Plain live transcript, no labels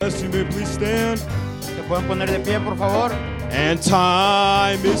Yes, you may please stand. ¿Se pueden poner de pie, por favor? And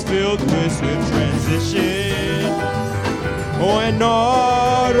time is filled with swift transition. Oh, and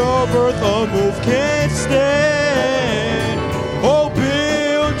not of earth a move can stand. Oh,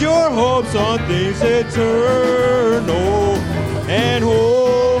 build your hopes on things eternal and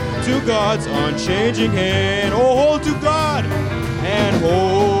hold to God's unchanging hand. Oh, hold to God and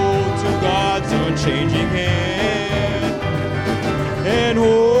hold to God's unchanging hand. And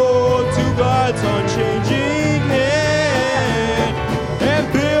hold to God's unchanging hand.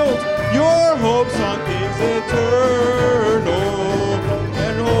 And build your hopes on things eternal.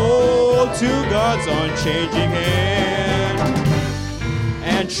 And hold to God's unchanging hand.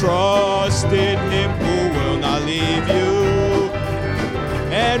 And trust in Him who will not leave you.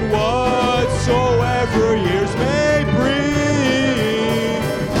 And whatsoever years may bring,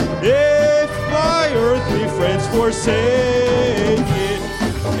 if my earthly friends forsake it,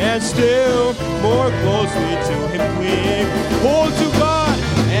 and still more closely to Him cling, hold to God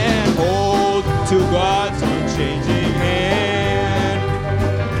and hold to God's unchanging hand.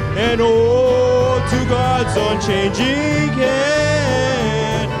 And hold to God's unchanging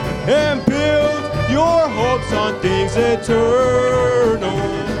hand. And build your hopes on things eternal.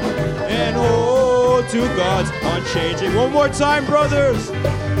 And hold to God's unchanging. One more time, brothers.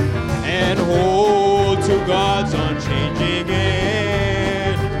 And hold to God's unchanging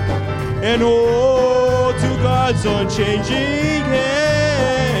hand. And hold to God's unchanging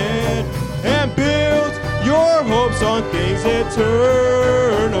hand. And build your hopes on things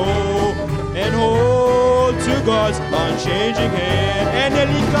eternal. And hold to God's unchanging hand. En el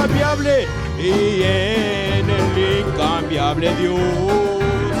incambiable y en el incambiable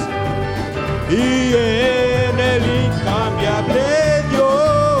Dios. Y en el incambiable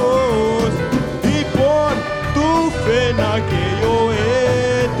Dios. Y pon tu fe en aquello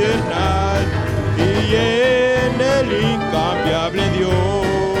eternal. Y en el incambiable Dios.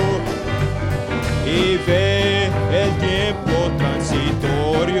 Y ve el tiempo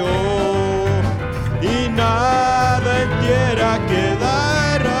transitorio. Y nada en tierra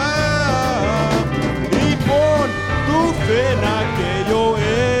quedará. Y pon tu fe en aquello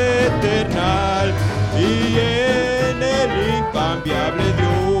eternal y en el incambiable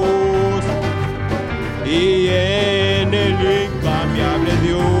Dios. Y en el incambiable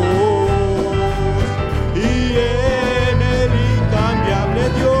Dios. Y en el incambiable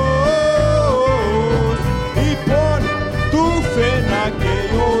Dios. Y pon tu fe en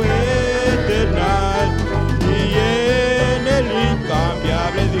aquello eternal y en el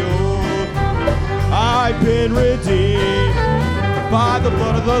incambiable Dios. I've been redeemed by the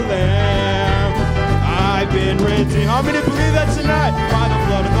blood of the Lamb. I've been redeemed. How many believe that tonight? By the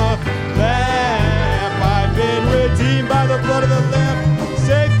blood of the Lamb. I've been redeemed by the blood of the Lamb.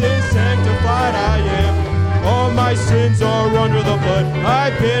 Saved and sanctified I am. All my sins are under the blood.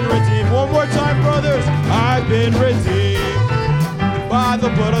 I've been redeemed. One more time, brothers. I've been redeemed by the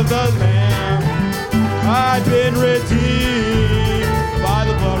blood of the Lamb. I've been redeemed by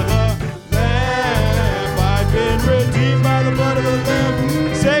the blood of the Lamb. I've been redeemed by the blood of the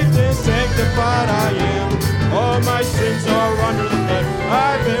Lamb. Saved and sanctified I am. All my sins are under the blood.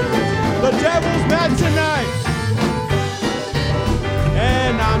 I've been redeemed. The devil's mad tonight.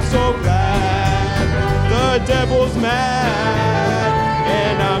 And I'm so glad. The devil's mad.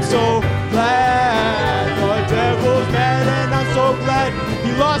 And I'm so glad. The devil's mad. And I'm so glad.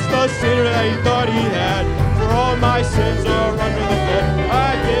 He lost the sinner that he thought he had. For all my sins are under the blood.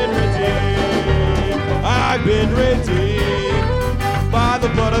 I've been redeemed. I've been redeemed by the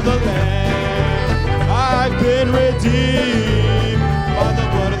blood of the Lamb. I've been redeemed by the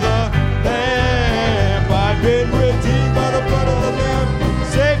blood of the Lamb. I've been redeemed by the blood of the Lamb.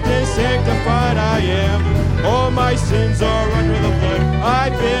 Saved and sanctified I am. All my sins are under the blood.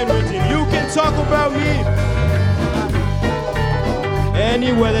 I've been redeemed. You can talk about me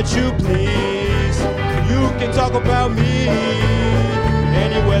anywhere that you please. You can talk about me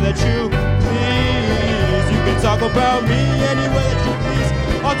anywhere that you please. You can talk about me anywhere that you please.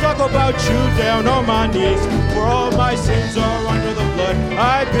 I'll talk about you down on my knees. For all my sins are under the blood.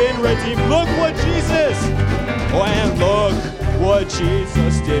 I've been redeemed. Look what Jesus, oh, and look what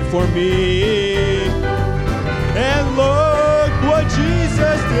Jesus did for me. And look what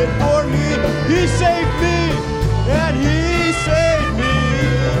Jesus did for me. He saved me. And He saved me.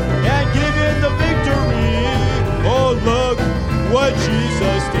 And given the victory. Oh, look what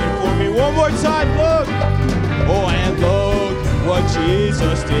Jesus did for me. One more time, look. Oh, and look what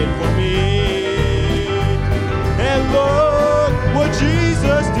Jesus did for me. And look what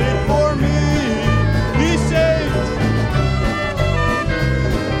Jesus did for me. He saved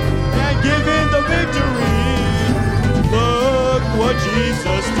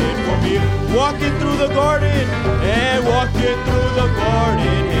Jesus did for me. Walking through the garden and walking through the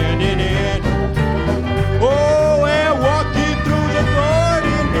garden hand in hand. Oh, and walking through the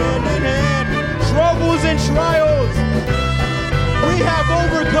garden hand in hand. Troubles and trials we have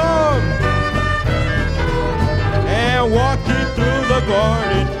overcome. And walking through the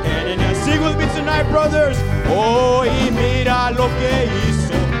garden hand in hand. Sing with me tonight, brothers. Oh, y mira lo que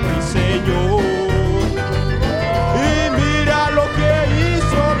hizo mi Señor. Y mira lo que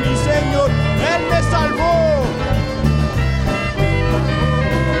hizo mi Señor. Él me salvó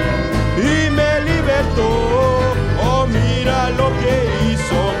y me libertó. Oh, mira lo que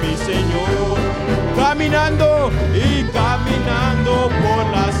hizo mi Señor. Caminando y caminando por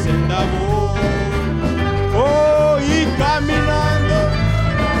la senda voy. Oh, y caminando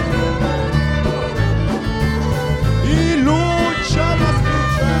y lucha más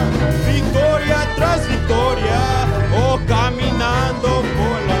lucha, victoria tras victoria. Oh, caminando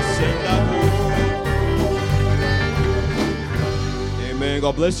por la senda voy. Amen.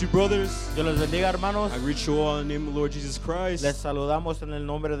 God bless you, brothers. Dios les bendiga, hermanos. I greet you all in the name of the Lord Jesus Christ. Les saludamos en el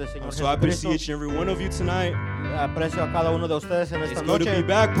nombre del Señor So happy to see Jesucristo. each and every one of you tonight. Aprecio a cada uno de ustedes en It's esta good to be noche.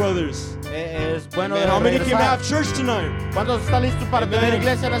 back, brothers. Es bueno Man, de how many came to regresar. have church tonight? ¿Cuántos están listos para Amen. tener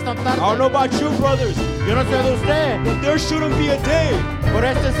iglesia en esta I don't tarde? know about you, brothers, Yo no sé de usted, but there shouldn't be a day por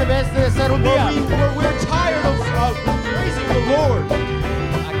este se ve de ser un where día. we're tired of praising the Lord.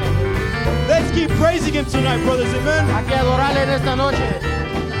 Let's keep praising Him tonight, brothers. Amen. Hay que adorarle en esta noche.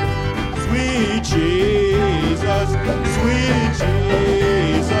 Sweet Jesus, sweet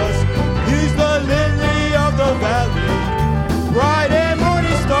Jesus, He's the lily of the valley, bright and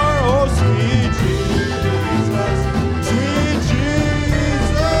morning star. Oh, sweet Jesus,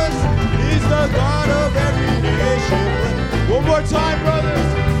 He's the God of every nation. One more time, brothers.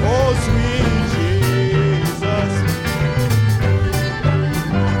 Oh, sweet Jesus,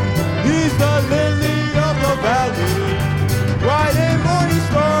 He's the lily of the valley, bright and morning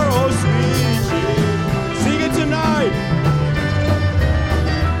star. Oh, sweet Jesus. Sing it tonight.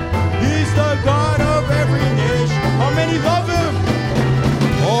 He's the God of every nation. How many love Him?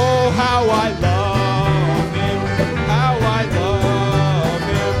 Oh, how I love Him. How I love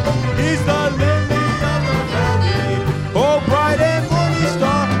Him. He's the lily of the valley. Oh, bright and morning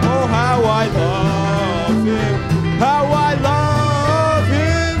star. Oh, how I love Him. How I love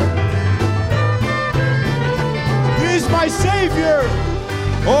Him. He's my Savior.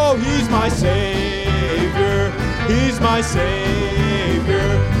 Oh, He's my Savior. He's my Savior.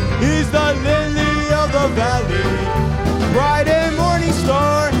 He's the lily of the valley, bright and morning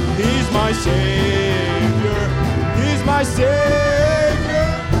star. He's my Savior. He's my Savior.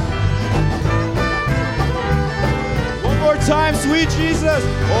 One more time, sweet Jesus.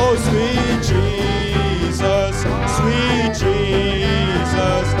 Oh, sweet Jesus, sweet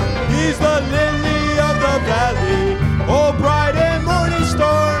Jesus. He's the lily of the valley. Oh, bright and morning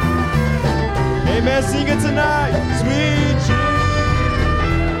star. Amen. Sing it tonight. Sweet Jesus.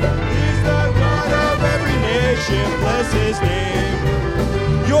 He's the God of every nation. Bless His name.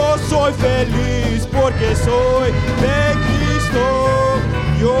 Yo soy feliz porque soy de Cristo.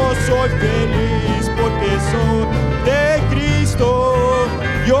 Yo soy feliz porque soy de Cristo.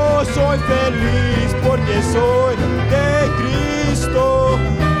 Yo soy feliz porque soy de Cristo.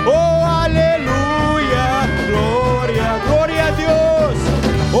 Oh, aleluya. Gloria, gloria a Dios.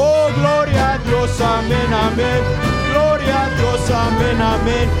 Oh, gloria a Dios. Amén, amén. Gloria a Dios, amén,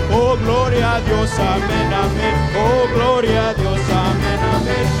 amén. Oh, gloria a Dios, amén, amén. Oh, gloria a Dios, amén,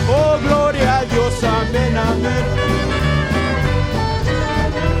 amén. Oh, gloria a Dios, amén, amén.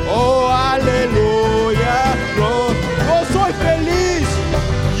 Oh, aleluya. Yo soy feliz.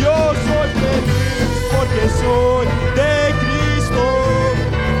 Yo soy feliz porque soy de Cristo.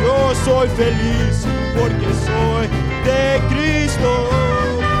 Yo soy feliz porque soy de Cristo.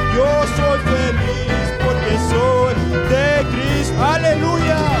 Yo soy feliz porque soy de Cristo.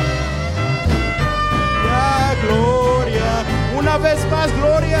 Aleluya. Ya, gloria. Una vez más,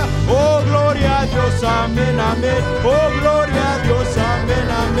 gloria. Oh, gloria a Dios, amén, amén. Oh, gloria a Dios, amén,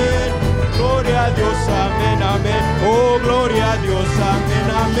 amén. Gloria a Dios, amén, amén. Oh, gloria a Dios, amén,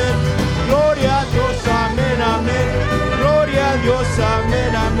 amén. Gloria a Dios, amén, amén. Gloria a Dios,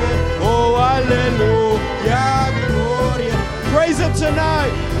 amén, amén. Oh, aleluya, gloria. Praise Him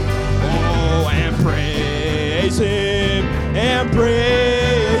tonight. Oh, and praise Him, and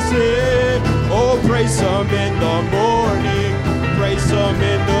praise Him. Oh, praise Him in the morning, praise Him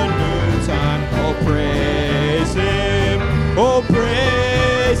in the noontime. Oh, praise Him, oh,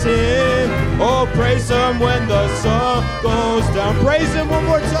 praise Him. Oh, praise Him when the sun goes down. Praise Him one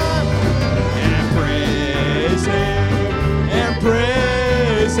more time. And praise Him, and praise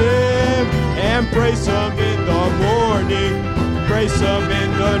praise him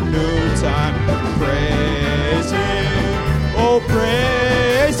in the new time. Praise him, oh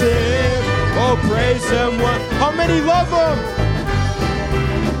praise him, oh praise him. How many love him?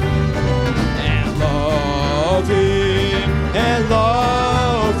 And love him, and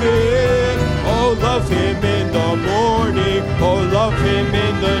love him. Oh, love him in the morning, oh, love him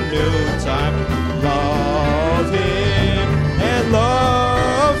in the new time. Love him, and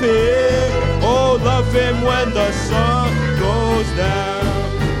love him. Oh, love him when the sun goes down.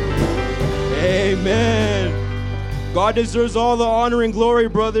 Amen. God deserves all the honor and glory,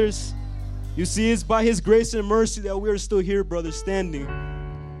 brothers. You see, it's by his grace and mercy that we are still here, brothers, standing.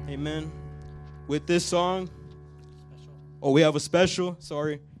 Amen. With this song. Oh, we have a special.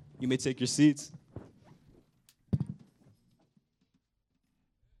 Sorry. You may take your seats.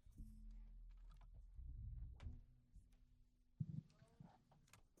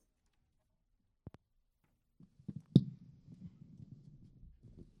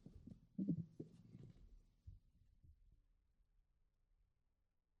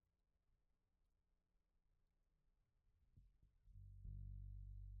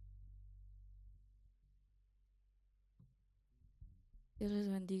 Dios les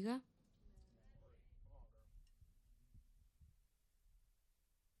bendiga.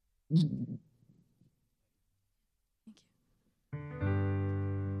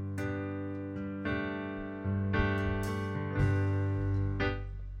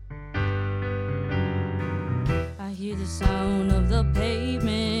 I hear the sound of the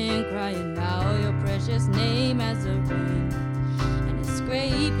pavement crying out your precious name as the rain, and it's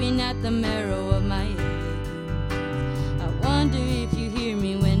scraping at the marrow of my head. I wonder if you hear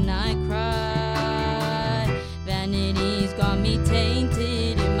me when I cry. Vanity's got me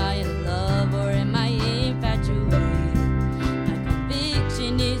tainted. Am I in love or am I infatuated? My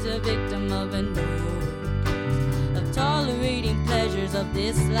conviction is a victim of an overdose of tolerating pleasures of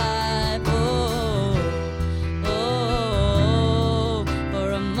this life. Oh, oh,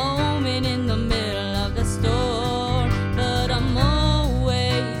 for a moment in the middle of the storm, but I'm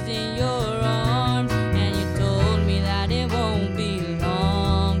always in your arms, and you told me that it won't be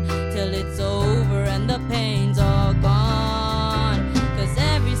long till it's over and the pain's all gone. 'Cause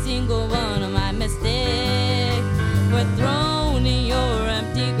every single one of my mistakes were thrown in your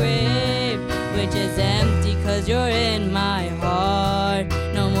empty grave, which is empty 'cause you're in my heart.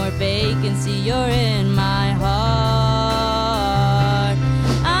 No more vacancy, you're in my heart.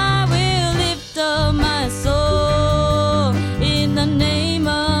 I will lift up my soul in the name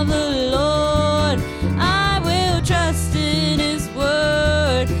of the Lord. I will trust in his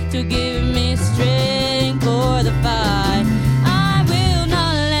word to give me strength for the fight. I will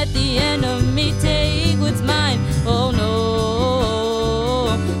not let the enemy take what's mine. Oh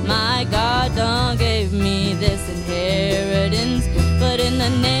no, my God done gave me this inheritance, but in the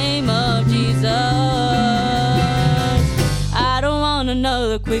name of Jesus, I don't want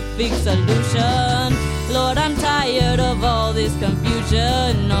another quick fix solution. Lord, I'm tired of all this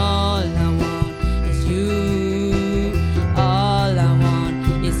confusion. All I want is you. All I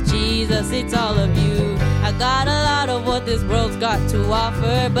want is Jesus. It's all of you. I got a lot of what this world's got to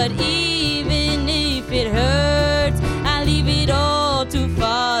offer, but even if it hurts, I leave it all to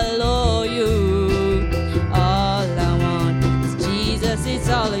follow you. All I want is Jesus. It's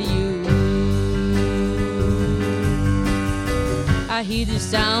all of you. I hear the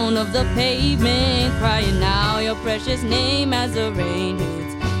sound of the pavement crying out your precious name as the rain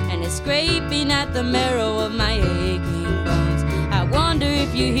hits, and it's scraping at the marrow of my aching bones. I wonder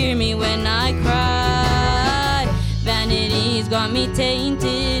if you hear me when I cry. Vanity's got me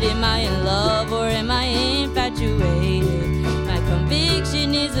tainted. Am I in love or am I infatuated? My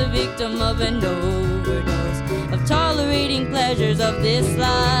conviction is a victim of an overdose of tolerating pleasures of this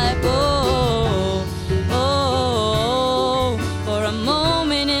life. Oh, oh, for a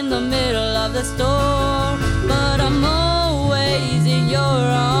moment in the middle of the storm, but I'm always in your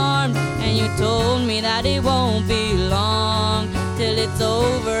arms, and you told me that it won't be long till it's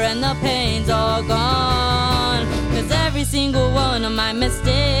over and the pain's all gone. 'Cause every single one of my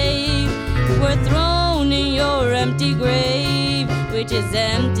mistakes were thrown in your empty grave, which is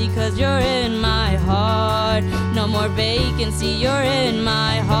empty 'cause you're in my heart. No more vacancy, you're in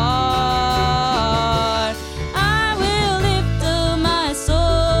my heart. I will lift up my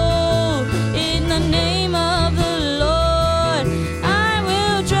soul in the name of the Lord. I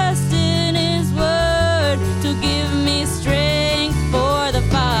will trust in his word to give me strength for the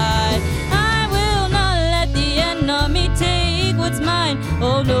fight. I will not let the enemy take what's mine.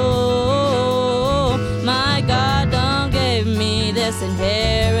 Oh no, my God done gave me this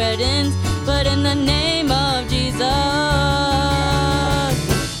inheritance, but in the name of Jesus,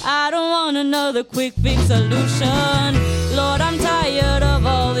 a quick fix solution. Lord, I'm tired of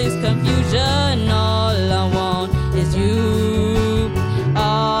all this confusion. All I want is you.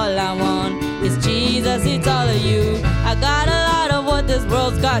 All I want is Jesus, it's all of you. I got a lot of what this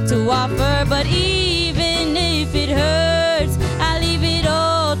world's got to offer, but even if it hurts, I leave it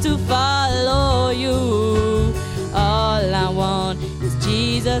all to follow you. All I want is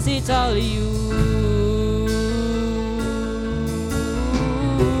Jesus, it's all of you.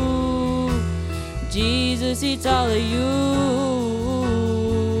 Jesus, it's all of you.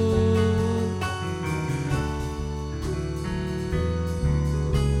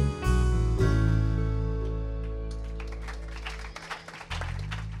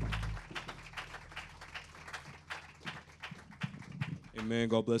 Amen.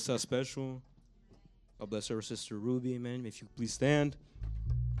 God bless that special. God bless our sister Ruby. Amen. If you please stand.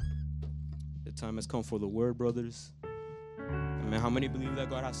 The time has come for the word, brothers. Amen. How many believe that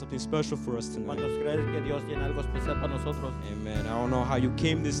God has something special for us tonight? ¿Cuántos creen que Dios tiene algo especial para nosotros? Amen. I don't know how you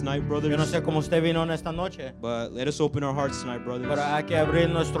came this night, brothers. Yo no sé cómo usted vino en esta noche, But let us open our hearts tonight, brothers. pero hay que abrir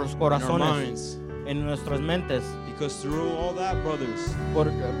nuestros And our corazones, minds. en nuestras mentes, Because through all that, brothers,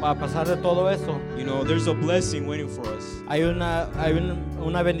 a pesar de todo eso, you know, there's a blessing waiting for us. hay una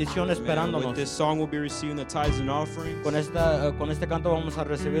bendición Amen. esperándonos. With this song, we'll be receiving the tithes and offerings. Con este canto vamos a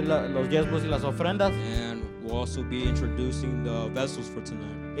recibir los diezmos y las ofrendas, And we'll also be introducing the vessels for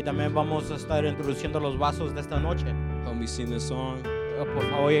tonight. y también vamos a estar introduciendo los vasos de esta noche. Help me sing this song. Por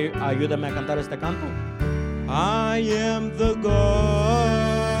favor, ayúdame a cantar este canto. I am the God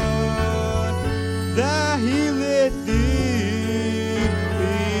that healeth thee.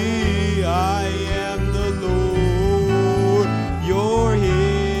 I am the Lord, your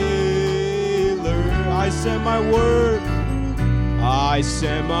healer. I send my word. I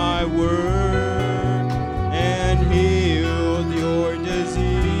sent my word and healed your disease.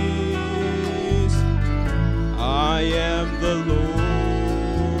 I am the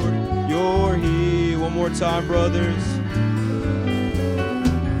Lord, your healer. One more time, brothers.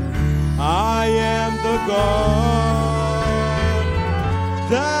 I am the God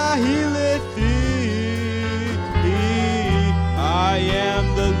that healeth thee. I am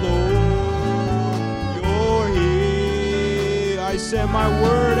the Lord, your healer. I sent my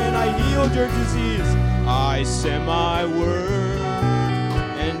word and I healed your disease. I sent my word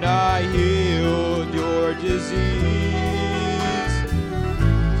and I healed your disease.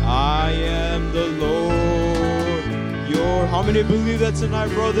 I am the Lord, your... How many believe that tonight,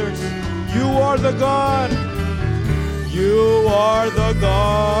 brothers? You are the God. You are the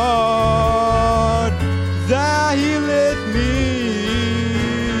God that healeth me.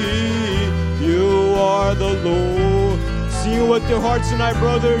 You are the Lord. Sing with your heart tonight,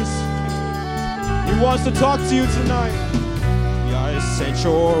 brothers. He wants to talk to you tonight. I sent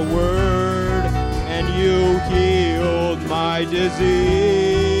your word and you healed my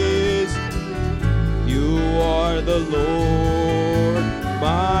disease. You are the Lord,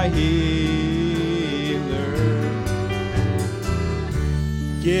 my healer.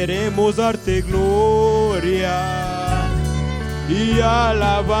 Queremos darte gloria y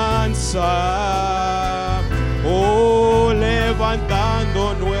alabanza, oh,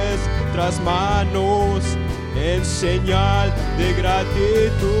 levantando nuestras manos en señal de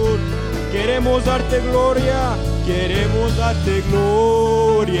gratitud. Queremos darte gloria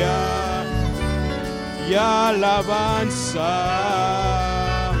y alabanza,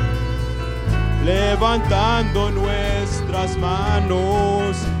 levantando nuestras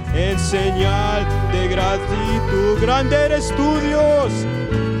manos en señal de gratitud. Grande eres tú, Dios,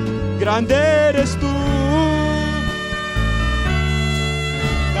 grande eres tú.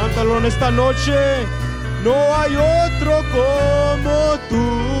 Cántalo en esta noche. No hay otro como tú,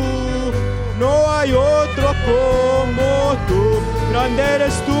 no hay otro como tú. Grande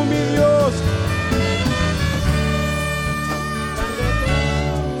eres tú, mi Dios.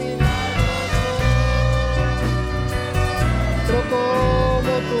 Otro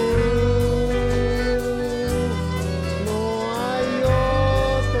como tú, no hay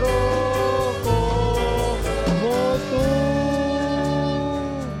otro como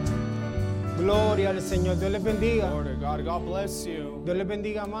tú. Gloria al Señor, Dios les bendiga. Lord God, God bless you. Dios les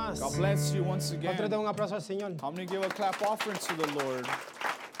bendiga más. God bless you once ¿Cuántos again. den un aplauso al Señor? How many give a clap offering to the Lord?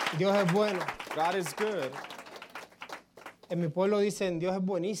 Dios es bueno. God is good. En mi pueblo dicen Dios es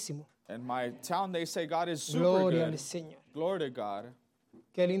buenísimo. In my town, they say God is super Gloria al good. Señor. Glory to God.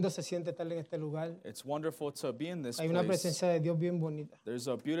 Qué lindo se siente estar en este lugar. It's wonderful to be in this Hay una place. presencia de Dios bien bonita. There's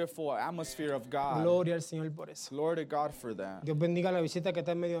a beautiful atmosphere of God. Gloria al Señor por eso. Glory to God for that. Dios bendiga la visita que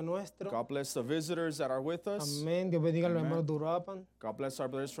está en medio nuestro. God bless the visitors that are with us. Amén. Dios bendiga a los Amen. hermanos de Uruapan, God bless our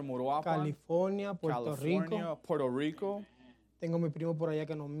brothers from Uruapan, California, Puerto Rico. California, Puerto Rico. Tengo mi primo por allá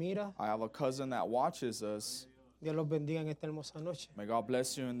que nos mira. I have a cousin that watches us. Dios los bendiga en esta hermosa noche. May God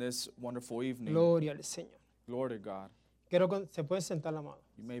bless you in this wonderful evening. Gloria al Señor. Glory to God. Se pueden sentar, amado.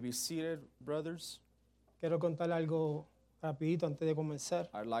 You may be seated, brothers. Quiero contarle algo rapidito antes de comenzar.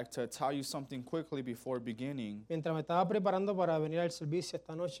 I'd like to tell you something quickly before beginning. Mientras me estaba preparando para venir al servicio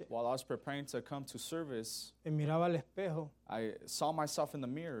esta noche, While I was preparing to come to service, me miraba al espejo I saw myself in the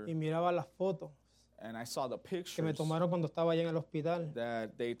mirror y miraba las fotos and I saw the que me pictures tomaron cuando estaba allá en el hospital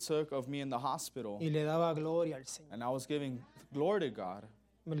that they took of me in the hospital. y le daba gloria al Señor. And I was giving glory to God.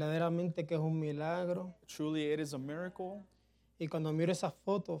 Verdaderamente que es un milagro. Truly, it is a miracle. Y cuando miro esas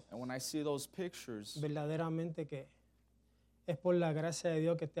fotos, And when I see those pictures, verdaderamente que es por la gracia de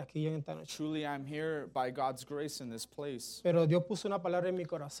Dios que esté aquí yo en esta noche. truly I'm here by God's grace in this place. Pero Dios puso una palabra en mi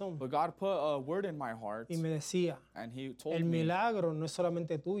corazón But God put a word in my heart, y me decía, and He told el me, milagro no es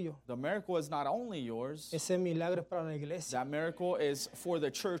solamente tuyo, the miracle is not only yours, ese milagro es para la iglesia, that miracle is for the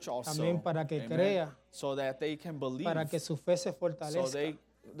church also. también para que Amen. crea, So that they can believe, para que su fe se so fortalezca,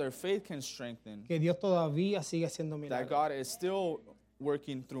 their faith can strengthen, que Dios todavía sigue haciendo that milagros. God is still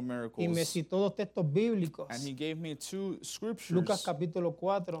working through Y me miracles. citó dos textos bíblicos. And He gave me two scriptures. Lucas capítulo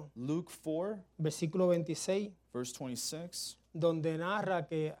 4, Luke 4, versículo 26, verse 26, donde narra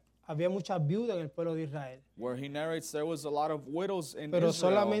que había muchas viudas en el pueblo de Israel. where he narrates there was a lot of widows in Pero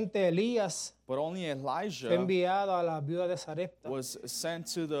Israel, solamente Elías but only fue Elijah enviado a la viuda de Sarepta. was sent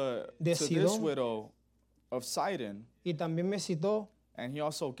to De this Sidón. widow of Sidon. Y también me citó And he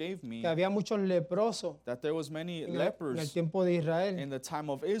also gave me que había muchos leprosos that there was many en el lepers tiempo de in Israel. the time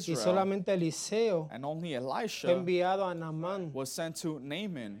of Y Israel, solamente Eliseo and only fue Elisha enviado a Naamán, was sent to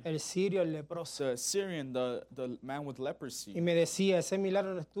Naaman, el sirio, el leproso. the Syrian, the man with leprosy. Y me decía, ese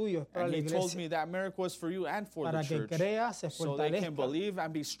milagro no es tuyo, es para And la he told iglesia. me that miracle is for you and for Para the que church, crea, se so they can fortalezca, believe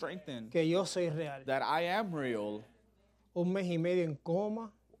and be strengthened que yo soy real. that I am real. Un mes y medio en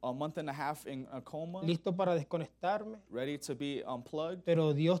coma, A month and a half in a coma, listo para desconectarme, ready to be unplugged,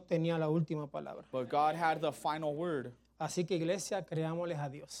 pero Dios tenía la última palabra. but God had the final word. Así que iglesia, creámosles a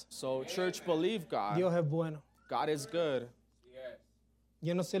Dios. So church, believe God. Dios es bueno. God is good.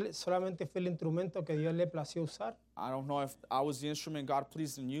 Yo no sé, solamente fui el instrumento que Dios le plació usar I don't know if I was the instrument God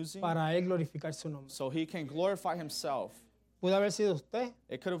pleased in using, para Él glorificar su nombre. so He can glorify Himself. Pudo haber sido usted,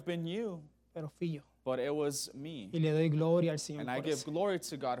 It could have been you, pero fui yo. but it was me. Y le doy gloria al Señor And I por give eso, glory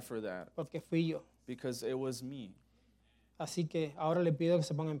to God for that, porque fui yo. because it was me. Así que ahora le pido que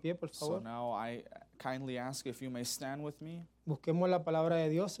se ponga en pie, por So favor. now I kindly ask if you may stand with me. Busquemos la palabra de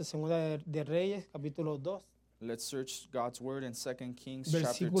Dios en Segunda de Reyes, capítulo 2, Let's search God's word in 2 Kings chapter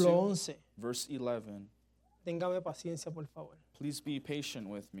versículo 2, 11. verse 11. Téngame paciencia, por favor. Please be patient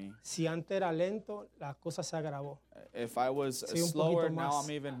with me. Si antes era lento, la cosa se agravó. If I was Sí, un slower poquito now, más.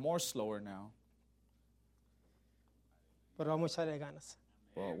 I'm even more slower now. Pero vamos a echarle ganas.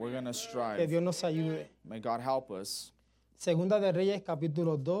 Well, we're going to Que strive. Dios nos ayude. May God help us. Segunda de Reyes,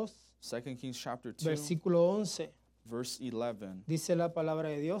 capítulo 2, 2 Kings chapter 2, versículo 11. verse 11. Dice la palabra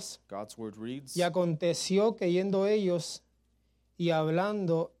de Dios. God's word reads, Y aconteció que yendo ellos y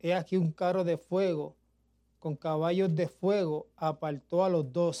hablando, he aquí un carro de fuego con caballos de fuego apartó a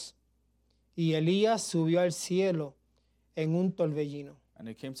los dos. Y Elías subió al cielo en un torbellino. And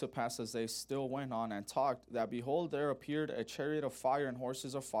it came to pass as they still went on and talked, that behold, there appeared a chariot of fire and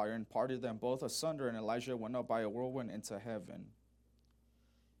horses of fire, and parted them both asunder, and Elijah went up by a whirlwind into heaven.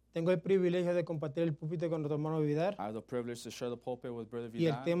 Tengo el privilegio de compartir el púlpito con nuestro hermano Vidal. I have the privilege to share the pulpit with Brother Y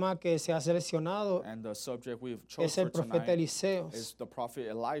el Vidal, tema que se ha seleccionado and the subject we've es chosen el for profeta tonight Eliseo. is the prophet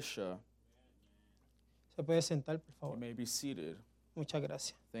Elisha. Se puede sentar, por You favor. may be seated. Muchas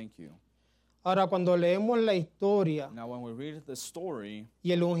gracias. Thank you. Ahora, cuando leemos la historia Now, when we read the story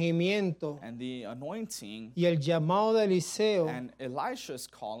y el ungimiento and the anointing y el llamado de Eliseo, and Elisha's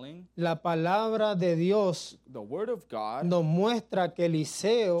calling, la palabra de Dios the word of God nos muestra que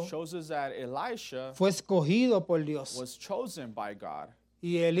Eliseo shows us that Elisha fue escogido por Dios. was chosen by God.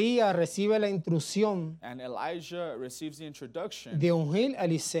 Y Elías recibe la instrucción And Elijah receives the introduction de ungir a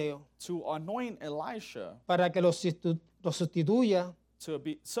Eliseo to anoint Elisha para que lo sustituya to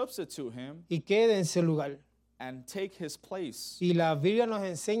substitute him y quede en su lugar. and take his place. Y la Biblia nos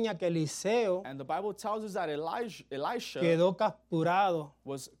enseña que Eliseo And the Bible tells us that Elisha quedó capturado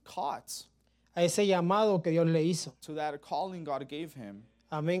was caught a ese llamado que Dios le hizo. to that calling God gave him.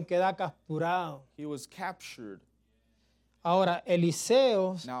 Amén, queda capturado. He was captured. Ahora,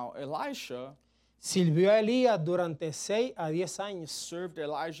 Eliseo Now, Elisha sirvió a Elías durante 6 a 10 años. served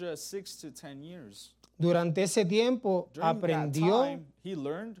Elijah 6 to 10 years. Durante ese tiempo During that aprendió, time, he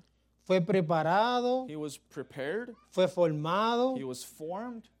learned, fue preparado, he was prepared, fue formado, he was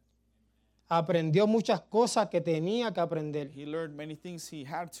formed, aprendió muchas cosas que tenía que aprender he learned many things he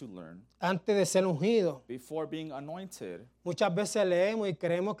had to learn antes de ser ungido. before being anointed. Muchas veces leemos y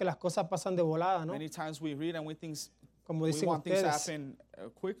creemos que las cosas pasan de volada, ¿no? Many times we read and Como we dicen want things to ustedes. happen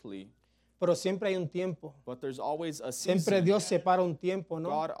quickly, Pero siempre hay un tiempo. but there's always a Siempre season. Dios separa un tiempo, ¿no?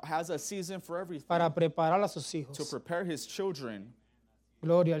 God has a season for everything Para preparar a sus to hijos. prepare his children.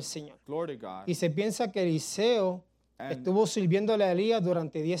 Gloria al Señor. Glory to God. Y se piensa que Eliseo And- estuvo sirviéndole a Elías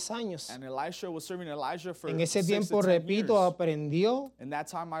durante 10 años. And Elisha was serving Elijah for En ese 6 tiempo, to 10 repito, years. aprendió, In that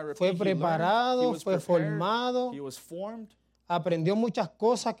time, I repeat, fue he learned, preparado, he was fue prepared, formado, he was formed, aprendió muchas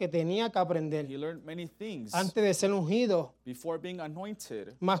cosas que tenía que aprender he learned many things antes de ser ungido. before being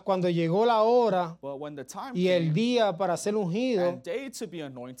anointed. Mas cuando llegó la hora But when the time y el came día para ser ungido, and day to be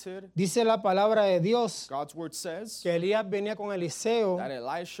anointed, dice la palabra de Dios God's word says que Elías venía con Eliseo that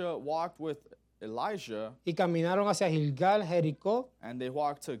Elisha walked with Elijah y caminaron hacia Gilgal, Jericó. and they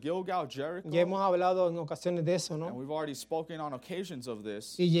walked to Gilgal, Jericho. Ya hemos hablado en ocasiones de eso, And ¿no? we've already spoken on occasions of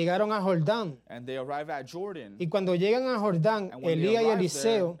this. Y llegaron a Jordán. And they arrive at Jordan. Y cuando llegan a Jordán, And when they Elías y arrive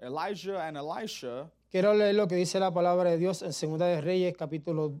Eliseo, there, Elijah and Elisha, quiero leer lo que dice la palabra de Dios en Segunda de Reyes,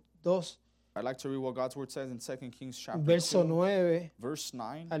 capítulo 2, I'd like to read what God's word says in 2 Kings chapter verso 2, 9 verse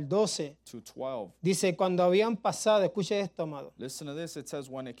 9 al 12. to 12. Dice, cuando habían pasado, escuche esto, amado. Listen to this. It says,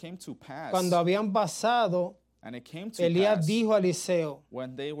 when it came to pass, Cuando habían pasado, and it came to Elías pass, dijo a Eliseo,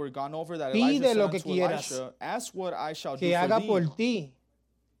 when they were gone over, that pide Elijah lo said que unto quieras, Elisha, ask what I shall que do haga for por thee. ti,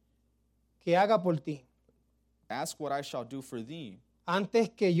 que haga por ti, Ask what I shall do for thee, antes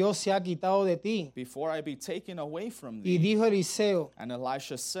que yo sea quitado de ti. before I be taken away from Y thee. dijo Eliseo, And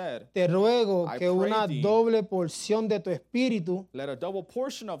Elisha said, te ruego I que pray una thee, doble porción de tu espíritu let a double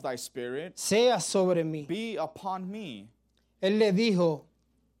portion of thy spirit sea sobre mí. be upon me. Él le dijo,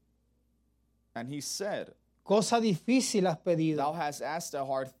 And he said, cosa difícil has thou pedido. hast asked a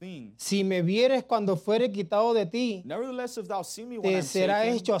hard thing. Si me vieres cuando fuere quitado de ti, Nevertheless, if thou see me when te I'm será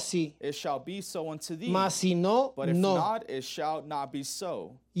taken, hecho así. it shall be so unto thee. Mas si no, But if no. not, it shall not be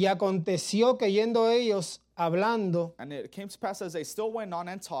so. Y aconteció que yendo ellos hablando, And it came to pass as they still went on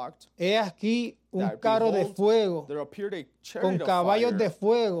and talked, he aquí un that carro de behold, fuego there appeared a con chariot of caballos fire de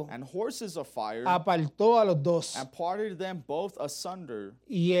fuego, and horses of fire, apartó a los dos. and parted them both asunder.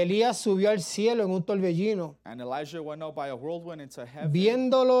 Y Elías subió al cielo en un torbellino. And Elijah went up by a whirlwind into heaven.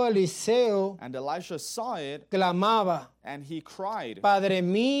 Viéndolo Eliseo, And Elisha saw it, clamaba, and he cried, Padre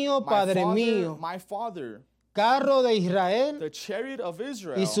mío, Padre mío, my father, carro de Israel the chariot of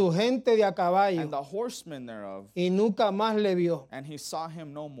Israel, y su gente de a and caballo. the horsemen thereof. Y nunca más le vio. And he saw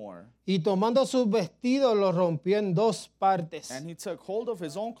him no more. Y tomando sus vestidos los rompió en dos partes. And he took hold of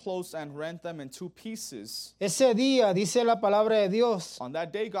his own clothes and rent them in 2 pieces. Ese día, dice la palabra de Dios, On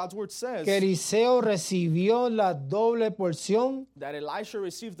that day, God's word says que Eliseo recibió la doble porción that Elisha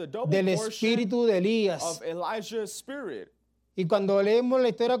received the double del portion espíritu de Elías. of Elijah's spirit. Y cuando leemos la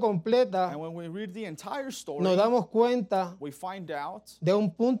historia completa, And when we read the entire story, nos damos cuenta we find out de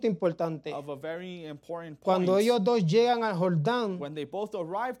un punto importante. of a very important point. Cuando ellos dos llegan al Jordán, When they both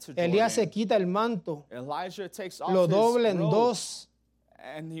arrived to Elías se Jordan, quita el manto, Elijah takes off lo his dobla en robe dos,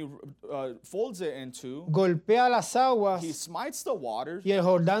 and he folds it in 2. golpea las aguas He smites the waters, y el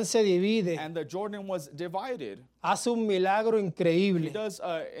Jordán se divide. and the Jordan was divided. Hace un milagro He increíble, does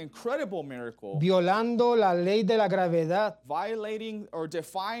an incredible miracle, violando la ley de la gravedad. violating or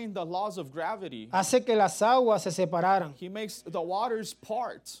defying the laws of gravity. Hace que las aguas se separaran He makes the waters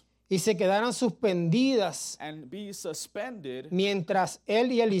part y se quedaran suspendidas and be suspended, mientras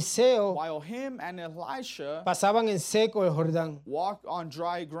él y Eliseo while him and Elisha pasaban en seco el Jordán. walk on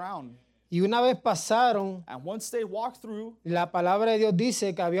dry ground. Y una vez pasaron, And once they walk through, la palabra de Dios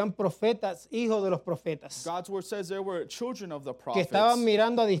dice que habían profetas, hijos de los profetas, God's word says there were children of the que estaban prophets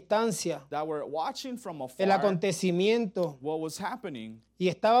mirando a distancia that were watching from el afar acontecimiento what was happening, y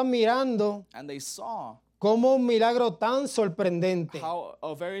estaban mirando and they saw cómo un milagro tan sorprendente how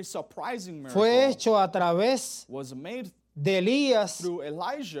a very surprising fue miracle hecho a través was made de Elías through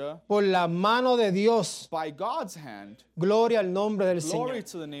Elijah por la mano de Dios. by God's hand. Gloria al nombre del Glory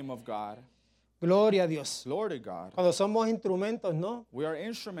Señor. to the name of God. Gloria a Dios. Glory to God. Cuando somos instrumentos, ¿no? We are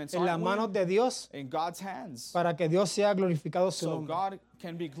instruments En las aren't manos we? de Dios In God's hands, para que Dios sea glorificado su so nombre. God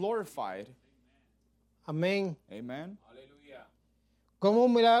can be glorified. Amén. Amen.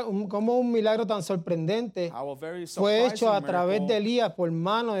 Cómo un milagro tan sorprendente how a very fue hecho a surprising través de miracle Elías por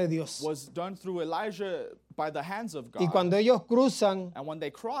mano de Dios. was done through Elijah by the hands of Y God. cuando ellos cruzan And when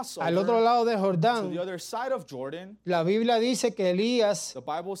they cross al otro over lado del to the Jordán, other side of Jordan, la Biblia dice que Elías the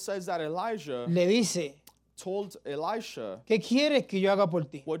Bible says that Elijah le dice, told Elisha, ¿qué quieres que yo haga por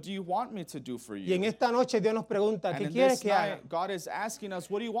ti? what do you want me to do for Y en you? esta noche Dios nos pregunta, And ¿qué in quieres this que haga? night, God is asking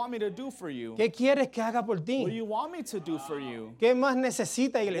us, what do you want me to do for you? ¿Qué quieres que haga por What do ti? you want me to do for you? ¿Qué más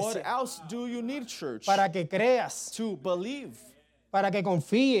necesita, What iglesia? else do you need, church? Para que creas, To believe, para que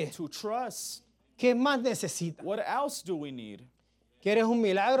confíes. to trust. ¿Qué más necesita? What else do we need? ¿Quieres un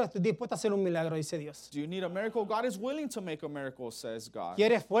milagro? Estoy dispuesto a hacer un milagro, dice Dios. Do you need a miracle? God is willing to make a miracle, says God.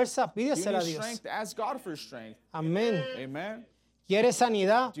 ¿Quieres fuerza? Do you Pídesela a need Dios. strength? Ask God for strength. Amén. Amen. ¿Quieres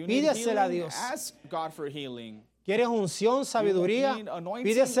sanidad? Do you need Pídesela a healing? Dios. Ask God for healing. ¿Quieres unción, Do you sabiduría? need anointing,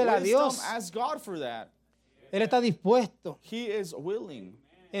 Pídesela a wisdom? Dios. Ask God for that. Él está dispuesto He is willing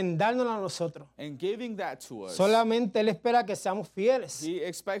en dárnosla a nosotros. and giving that to us. Solamente Él espera que seamos fieles He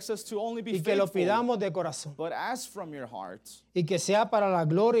expects us to only be y que lo faithful, pidamos de corazón. but ask from your heart, Y que sea para la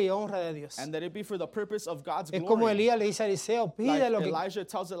gloria y honra de Dios. and that it be for the purpose of God's Es como glory. Elías le dice a Eliseo, pide Like lo que... Elijah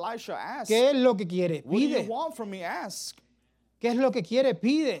tells Elisha, ask. ¿Qué es lo que quiere? What do you Pide. want from me? Ask. ¿Qué es lo que quiere?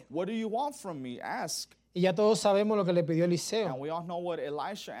 Pide. What do you want from me? Ask. Y ya todos sabemos lo que le pidió And Eliseo. we all know what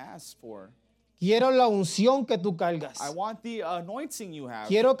Elisha asked for. Quiero la unción que tú cargas. I want the anointing you have.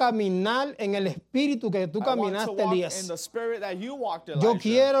 Quiero caminar en el espíritu que tú I want to caminaste, walk in Elías. the spirit that you walked, Yo Elijah.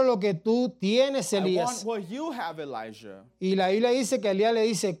 quiero lo que tú tienes, I want Elías. what you have, Elijah. Y la Biblia dice que Elías le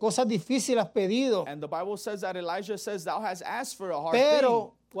dice, cosas difíciles has pedido. And the Bible says that Elijah says, thou hast asked for a hard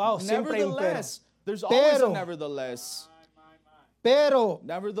Pero, thing. wow, siempre hay un pero. Nevertheless, there's always Pero. a nevertheless. Pero,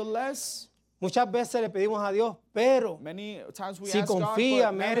 Nevertheless, muchas veces le pedimos a Dios, pero many times we Si ask God, confía,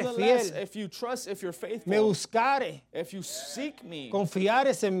 but me eres nevertheless, fiel. if you trust, if you're faithful, me buscare, if you seek me,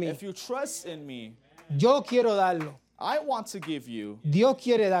 confiares en mí. if you trust in me, Yo quiero darlo. I want to give you. Dios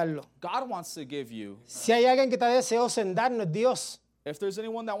quiere darlo. God wants to give you. Si hay alguien que está deseoso en darnos, es Dios. If there's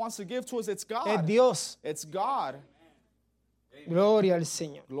anyone that wants to give to us, it's Es God. Dios. It's God. Gloria al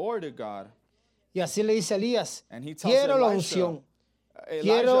Señor. Glory to God. Y así le dice a Elías, And he tells quiero la Elisha, unción Elijah,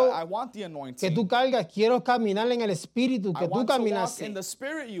 Quiero I want the que anointing. tú cargas, quiero caminar en el espíritu I que tú want to walk caminaste. in the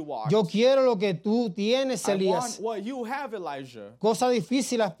spirit you walked. Yo quiero lo que tú tienes, I want Elías. what you have, Elijah. Cosa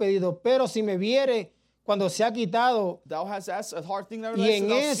difícil has pedido, pero si me viere cuando se ha quitado, Thou hast asked a hard thing, en nevertheless, and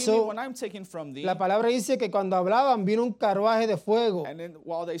thou see me eso, when I'm taken from thee. la palabra dice que cuando hablaban vino un carruaje de fuego And then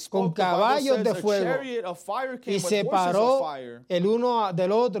while they spoke, the Bible caballos says de a fuego, chariot of fire came y with horses of separó fire el uno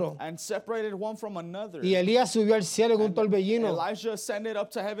del otro. and separated one from another. Y Elías subió al cielo en un And torbellino Elijah ascended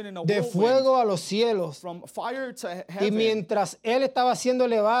up to heaven in a de whirlwind, fuego a los cielos. from fire to Y heaven. mientras él estaba siendo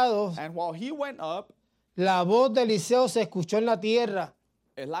elevado, And while he went up, la voz de Eliseo se escuchó en la tierra.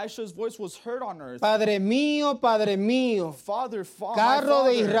 Elisha's voice was heard on earth. Padre mío, Father, my carro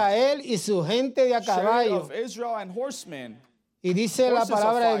de father, Israel y su gente de a chariot caballo. of Israel and horsemen. Y dice la horses of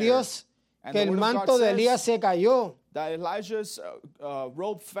palabra de fire. Dios And que the el word of manto God de says Elías se cayó that Elijah's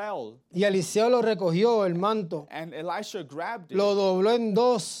robe fell, y Eliseo lo recogió, el manto. and Elisha grabbed it Lo dobló en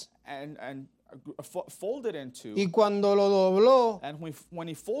dos and folded in two. y cuando lo dobló, And when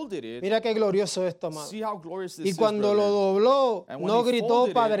he folded it, mira qué glorioso esto, amado. see how glorious this Y is, cuando lo brother. dobló, And when no he gritó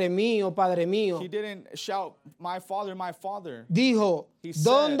folded it, Padre mío, Padre mío. He didn't shout, my father, my father. Dijo, He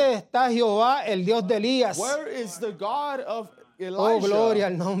 ¿dónde está Jehová, el Dios de Elías? Where is the God of Oh, Elijah? gloria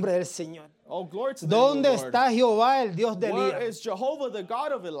al nombre del Señor. Oh, glory to the name of ¿Dónde the Lord. está Jehová, el Dios de Where Elías? is Jehovah, the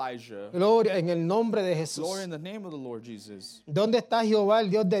God of Elijah? Gloria en el nombre de Jesús. Glory in the name of the Lord Jesus. ¿Dónde está Jehová, el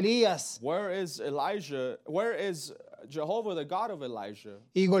Dios de Elías? Where is Elijah? Where is Jehovah, the God of Elijah?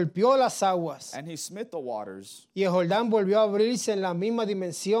 Y golpeó las aguas. And he smote the waters. Y el Jordán volvió a abrirse en la misma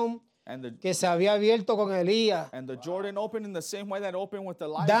dimensión And the que se había abierto con Elías, Jordan opened in the same way that opened with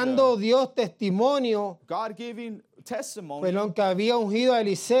Elijah. dando Dios testimonio, God giving testimony perdón, que había ungido a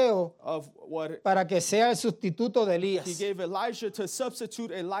Eliseo of what para que sea el sustituto de he Elías. gave Elijah to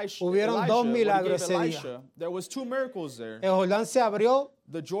substitute Elisha. Hubieron dos what he milagros gave ese día. Elisha. There was two miracles there. El Jordán se abrió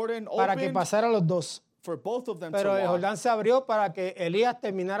The Jordan para que opened pasaran los dos, for both of them pero to el walk. Jordán se abrió para que Elías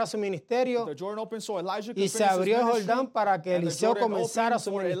terminara su ministerio The Jordan opened so Elijah could y se finish his abrió el ministry, Jordán para que and the Eliseo Jordan comenzara opened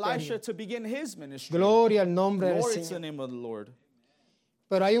su for Elisha ministerio. to begin his ministry. Gloria al nombre del Glory to the Señor. name of the Lord.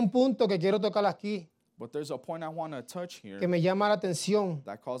 Pero hay un punto que quiero tocar aquí But there's a point I want to touch here que me llama la atención,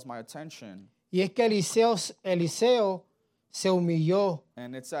 that calls my attention. y es que Eliseo se humilló,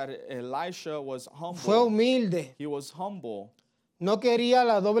 And it's that Elisha was fue humble. humilde, He was humble. no quería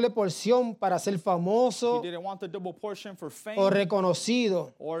la doble porción para ser He famoso didn't want the double portion for fame o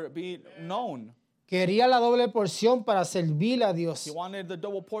reconocido. or be known. Quería la doble porción para servirle a Dios, He wanted the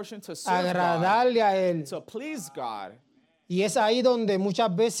double portion to serve God, agradarle a Él. to please God. Y es ahí donde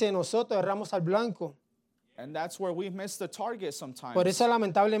muchas veces nosotros erramos al blanco. And that's where we miss the target sometimes. Por eso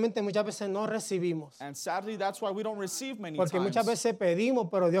lamentablemente muchas veces no recibimos. And sadly, that's why we don't receive many Porque times. muchas veces pedimos,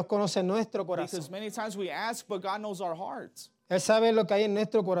 pero Dios conoce nuestro Because corazón. many times we ask, but God knows our hearts. Él sabe lo que hay en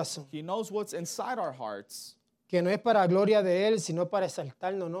nuestro corazón. He knows what's inside our hearts. Que no es para gloria de Él, sino para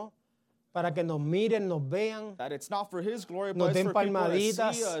exaltarnos, ¿no? Para que nos miren, nos vean. That it's not for His glory, Nos but it's den for people to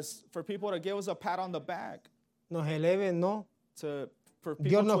palmaditas. see us, for people to give us a pat on the back, Nos eleven, ¿no? for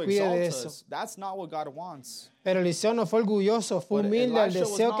Dios people nos to pide de exalt eso. us. That's not what God wants. Pero Eliseo no fue orgulloso, fue But humilde al Elisha was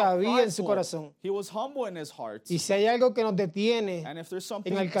deseo que not había en su prideful. corazón. He was humble in his heart. Y si hay algo que nos detiene And if there's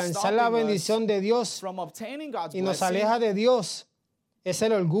something en alcanzar la stopping us bendición de Dios from obtaining God's y nos blessing, aleja de Dios, es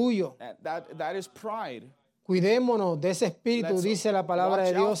el orgullo. that is pride. Cuidémonos de ese espíritu, Let's dice la palabra de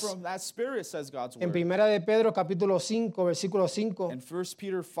watch out Dios from that spirit, says God's en word. Primera de Pedro capítulo 5, versículo 5. In 1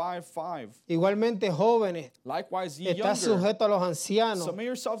 Peter 5:5. Igualmente jóvenes, Likewise, ye está younger, sujeto a los ancianos submit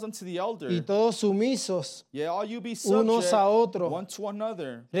yourselves unto the elder. y todos sumisos, Yea, all you be unos subject a otros, one to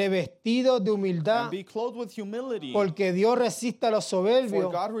another, revestidos de humildad, and be clothed with humility. porque Dios resiste a los For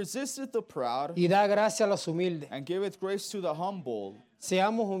soberbios God resisteth the proud, y da gracia a los humildes. and giveth grace to the humble.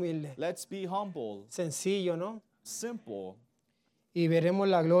 Seamos humildes, Let's be humble, sencillo, ¿no? simple, Y veremos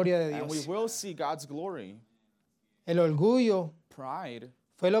la gloria de and we Dios. will see God's glory. El orgullo Pride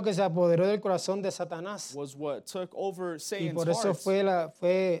fue lo que se apoderó del corazón de Satanás was what took over y Satan's por eso heart,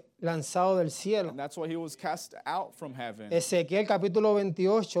 fue lanzado del cielo. and that's why he was cast out from heaven. Ezequiel capítulo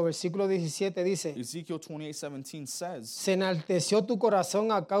 28, versículo 17 dice: Ezekiel 28:17 says, Se enalteció tu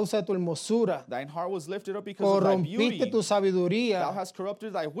corazón a causa de tu hermosura, Thine heart was lifted up because of thy corrompiste beauty. tu Thou sabiduría hast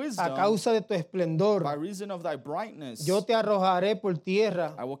corrupted thy a wisdom causa de tu esplendor. by reason of thy brightness. Yo te arrojaré por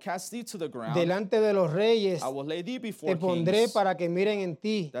tierra, I will cast thee to the ground. delante de los reyes I will lay thee before te pondré kings, para que miren en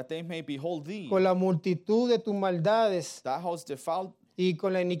ti. that they may behold thee. Con la multitud de tus maldades Thou hast defiled y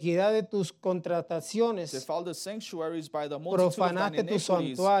con la iniquidad de tus contrataciones, the sanctuaries by the multitude of thine profanaste tu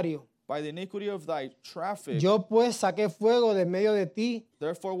iniquities, santuario. by the iniquity of thy traffic. Yo pues saqué fuego de medio de ti,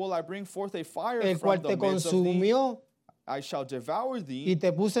 Therefore will I bring forth a fire el from cual the te midst of thee. consumió I shall devour y thee,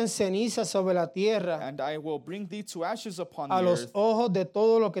 te puse en ceniza sobre la tierra and I will bring thee to ashes upon a the los earth, ojos de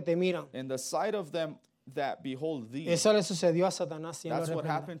todos los que te miran. in the sight of them that behold thee. Eso le sucedió a Satanás y él lo That's what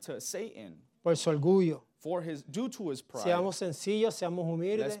reprenda happened to Satan por su orgullo. due to his pride. Seamos sencillos, seamos Let's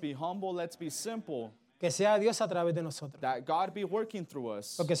humildes, be humble, let's be simple, que sea Dios a través de nosotros. that God be working through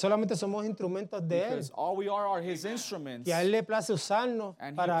us. Porque solamente somos instrumentos de Él. Because all we are His instruments. Y a Él le place usarnos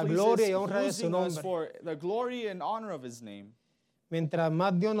And para He gloria y pleases honra de su using us nombre. for the glory and honor of His name. Mientras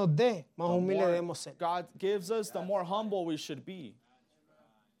más Dios nos dé, más The humildes more debemos ser. God gives us, the more humble we should be.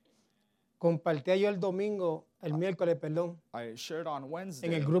 Compartía yo el domingo, el miércoles, perdón, I shared on en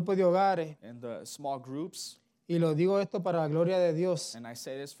Wednesday el grupo de hogares, in the small groups, y lo digo esto para la gloria de Dios. and I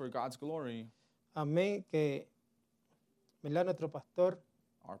say this for God's glory. Amén, que, ¿verdad? Nuestro pastor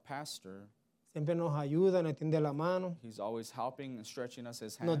Our pastor, siempre nos ayuda, nos tiende la mano, he's always helping and stretching us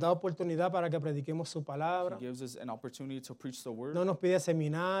his nos hand. da oportunidad para que prediquemos su He palabra. gives us an opportunity to preach the word. No nos pide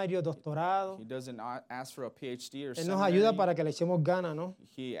seminarios, doctorado. He doesn't ask for a PhD or Él nos ayuda seminary. para que le echemos ganas, ¿no?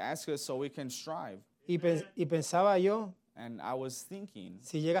 He asks us so we can strive. Y pensaba yo, And I was thinking,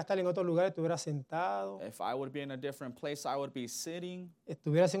 si llega a estar en otro lugar, estuviera sentado, if I would be in a different place, I would be sitting.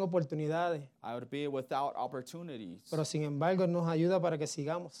 estuviera sin oportunidades. I would be without opportunities. Pero sin embargo, Él nos ayuda para que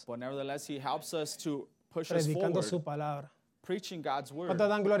sigamos But nevertheless, He helps us to push us predicando forward, su palabra. preaching God's word. ¿Cuántos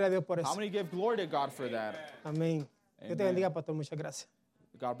dan gloria a Dios por How eso? many give glory to God for that? Amén. Dios te Amen. bendiga, pastor. Muchas gracias.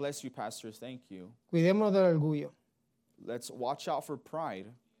 God bless you, pastors. Thank you. Cuidémonos del orgullo. Let's watch out for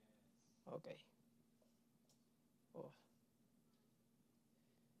pride. Ok. Oh.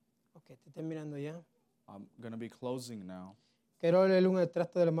 Ok, estoy terminando ya. I'm going to be closing now. Quiero leer un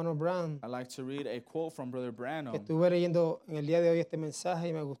extracto del hermano Brown. I'd like to read a quote from Brother Que Branham. estuve leyendo en el día de hoy este mensaje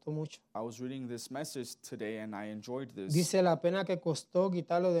y me gustó mucho. I was reading this message today and I enjoyed this. Dice la pena que costó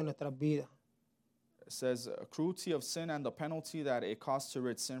quitarlo de nuestras vidas. It says, cruelty of sin and the penalty that it costs to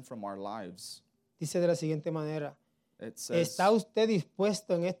rid sin from our lives. Dice de la siguiente manera. It says, ¿Está usted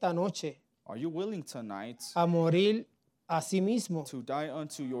dispuesto en esta noche are you willing tonight a morir a sí mismo? to die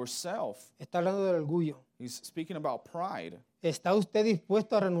unto yourself? Está hablando del orgullo. He's speaking about pride. ¿Está usted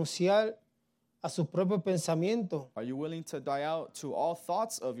dispuesto a renunciar a sus propios pensamientos? Are you willing to die out to all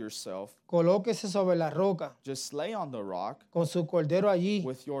thoughts of yourself? Colóquese sobre la roca Just lay on the rock con su cordero allí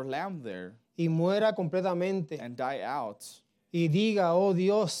with your lamb there y muera completamente. and die out. Y diga, oh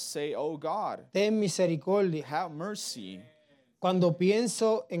Dios, Say, oh God, ten misericordia. have mercy. Cuando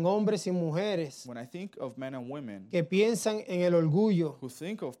pienso en hombres y mujeres When I think of men and women que piensan en el orgullo, who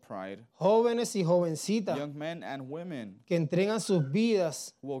think of pride, jóvenes y jovencitas young men and women que entregan sus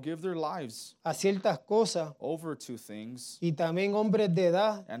vidas who will give their lives a ciertas cosas, over to things, y también hombres de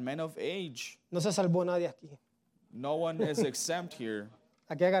edad, and men of age, no se salvó nadie aquí. no one is exempt here.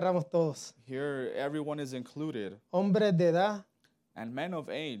 Aquí agarramos todos. Here, everyone is included. Hombres de edad And men of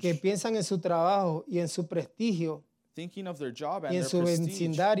age, que piensan en su trabajo y en su prestigio thinking of their job y and en their su prestige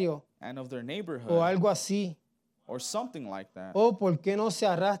vecindario and of their neighborhood o algo así. or something like that. O por qué no se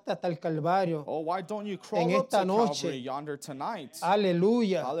arrastra hasta el Calvario. Oh, why don't you crawl En up esta to noche. Calvary yonder tonight?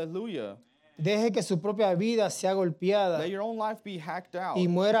 Aleluya. Hallelujah. Deje que su propia vida sea golpeada Let your own life be hacked out y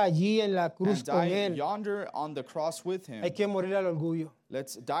muera allí en la cruz and con die él. yonder on the cross with him. Hay que morir al orgullo.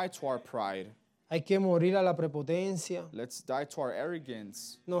 Let's die to our pride. Hay que morir a la prepotencia. Let's die to our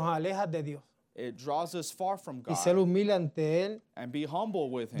arrogance. Nos aleja de Dios. It draws us far from Y ser God. humilde ante Él. And be humble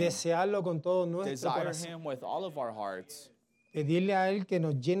with him. Desearlo con todo nuestro Desire corazón. him with all of our hearts. Pedirle a Él que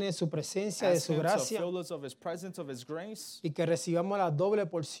nos llene de su presencia, de Ask su him to gracia. fill us of his presence, of his grace, Y que recibamos la doble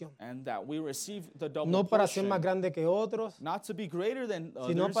porción. and that we receive the double No para ser portion. más grande que otros, Not to be greater than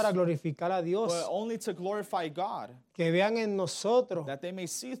sino others, para glorificar a Dios. but only to glorify God, Que vean en nosotros that they may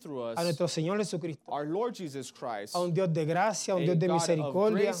see through a us nuestro Señor Jesucristo. our Lord Jesus Christ, A un Dios de gracia, a un a Dios de God of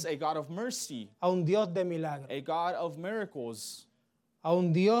misericordia, grace, a God of mercy, a un Dios de milagro, a God of miracles, a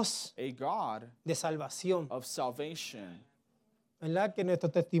un Dios a God de salvación. of salvation, ¿Verdad? Que nuestro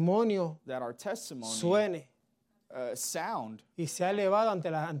testimonio that our testimony suene sound y sea elevado ante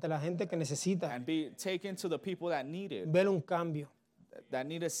la gente que necesita and be taken to the people that need it, ver un cambio. that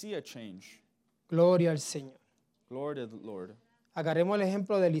need to see a change. Gloria al Señor. Glory to the Lord. Agarremos el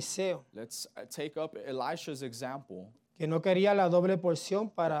ejemplo de Eliseo, Let's take up Elisha's example. que no quería la doble porción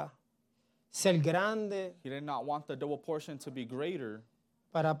para ser grande, He did not want the double portion to be greater,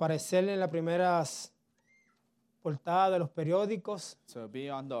 para aparecer en las primeras portadas de los periódicos. to be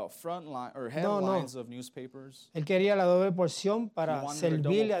on the front line or No, no. headlines of newspapers. Él quería la doble porción He para wanted a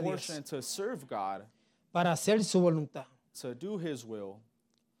servirle a double Dios, portion to serve God, para hacer su voluntad, to do His will,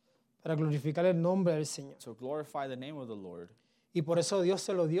 para glorificar el nombre del Señor. to glorify the name of the Lord. Y por eso Dios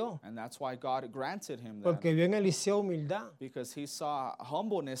se lo dio, And that's why God granted him that, porque vio en Eliseo humildad, because He saw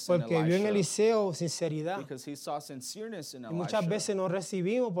humbleness in porque vio en Elisha, Eliseo sinceridad. because He saw sincereness in Y muchas Elisha. veces no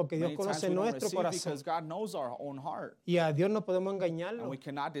recibimos porque Dios Many times conoce we don't nuestro receive corazón. because God knows our own heart, Y a Dios no podemos and engañarlo. we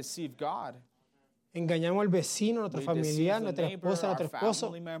cannot deceive God. Engañamos al vecino, nuestro We familiar, deceive the nuestra neighbor, esposa, our nuestro esposo,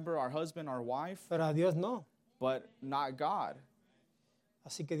 family member, our husband, our wife, pero a Dios no. but not God.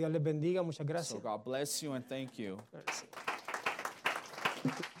 Así que Dios les bendiga. Muchas So gracias. God bless you and thank you.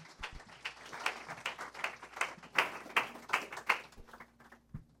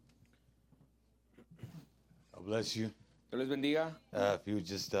 God bless you. Dios les bendiga. If you would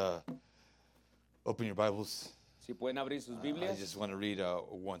just open your Bibles, Si pueden abrir sus I Biblias. just want to read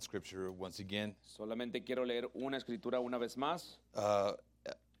one scripture once again. Solamente quiero leer una escritura una vez más.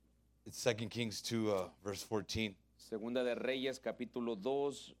 It's 2 Kings 2, verse 14. Segunda de Reyes, capítulo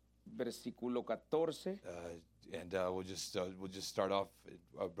 2, versículo 14. And we'll just start off.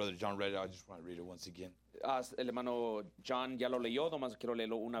 Brother John read it. I just want to read it once again. El hermano John ya lo leyó, nomás quiero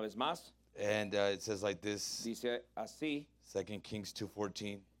leerlo una vez más. And it says like this, Dice así, 2 Kings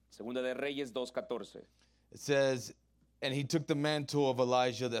 2:14. Segunda de Reyes 2:14. It says, and he took the mantle of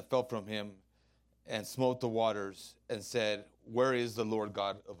Elijah that fell from him and smote the waters and said, where is the Lord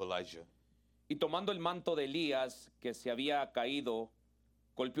God of Elijah? Y tomando el manto de Elías que se había caído,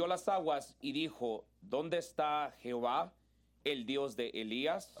 golpeó las aguas y dijo, ¿dónde está Jehová, el Dios de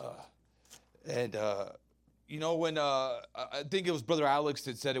Elías? And, you know, when I think it was Brother Alex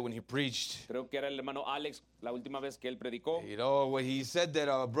that said it when he preached. Creo que era el hermano Alex la última vez que él predicó. You know, when he said that,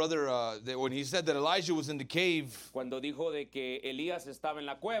 when he said that Elijah was in the cave, Cuando dijo de que Elías estaba en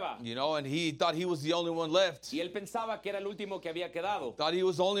la cueva. you know, and he thought he was the only one left. Y él pensaba que era el último que había quedado. Thought he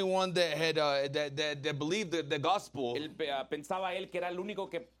was the only one that had that believed the gospel, Él pensaba él que era el único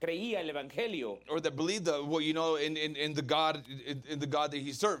que creía el evangelio or that believed in the God that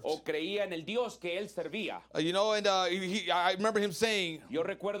he served. o creía en el Dios que él servía. You know, and I remember him saying Yo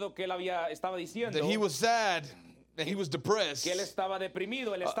recuerdo que él estaba diciendo that he was sad and he was depressed. que él estaba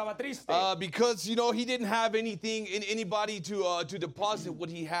deprimido, él estaba triste. Because you know he didn't have anybody to deposit what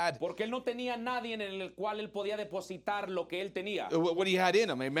he had, Porque él no tenía nadie en el cual él podía depositar lo que él tenía, what he had in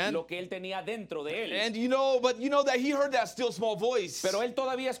him, amen. lo que él tenía dentro de él. And you know that he heard that still small voice. Pero él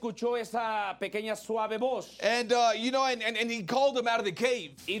todavía escuchó esa pequeña suave voz. And you know, and he called him out of the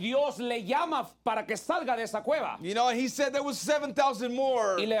cave. Y Dios le llama para que salga de esa cueva. You know, and he said there was 7,000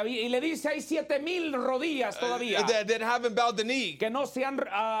 more. Y le dice, hay 7,000 rodillas todavía. that haven't bowed the knee. que no se han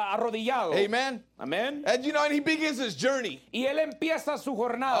arrodillado. Amen. Amén. And and he begins his journey. Y él empieza su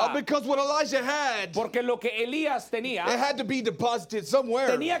jornada. Because what Elijah had, Porque lo que Elías tenía it had to be deposited somewhere.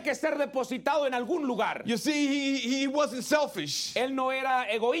 tenía que ser depositado en algún lugar. You see, he wasn't selfish. Él no era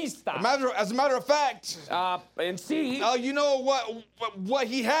egoísta. As a matter of fact, En sí, you know what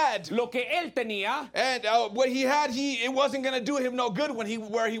he had, lo que él tenía, and what he had, it wasn't going to do him no good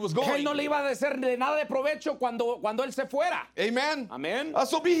where he was él going. no le iba a hacer de nada de provecho cuando él se fuera. Amen. Amén.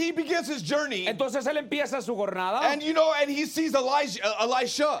 So he begins his journey, Entonces él empieza su jornada and he sees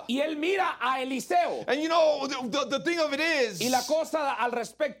Elisha. y él mira a Eliseo. And the thing of it is, Y la cosa al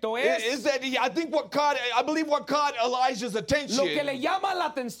respecto is that I believe what caught Elijah's attention lo que le llama la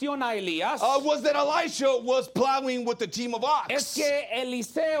atención a Elías was that Elisha was plowing with the team of ox. es que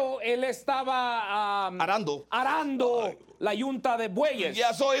Eliseo él estaba arando la yunta de bueyes.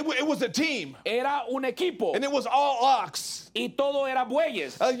 Yeah, so it was a team, Era un equipo and it was all ox. y todo era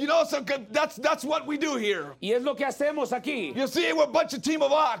bueyes. So that's what we do here. Y es lo que hacemos aquí. You see, we're a bunch of team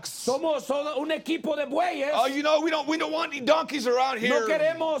of ox. Somos un equipo de bueyes. We don't want any donkeys around here. No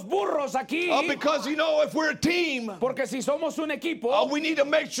queremos burros aquí. Because if we're a team, Porque si somos un equipo, we need to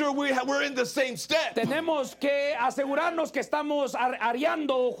make sure we're in the same step. tenemos que asegurarnos que estamos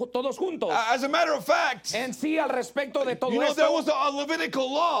areando todos juntos. As a matter of fact, En sí, al respecto de todo there esto, was a Levitical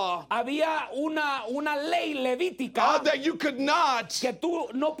law había una ley levítica that you could not que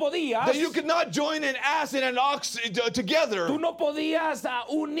tú no podías, join an ass and an ox together. tú no podías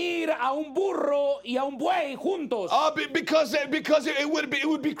unir a un burro y a un buey juntos. Because it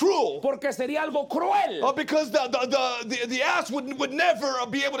would be cruel. Porque sería algo cruel. Because the ass would never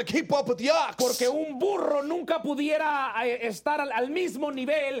be able to keep up with the ox. Porque un burro nunca pudiera estar al mismo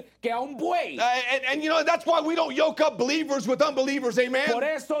nivel que a un buey. And that's why we don't yoke up believers with unbelievers. Amen. Por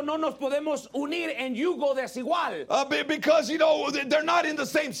eso no nos podemos unir en yugo desigual. Because they're not in the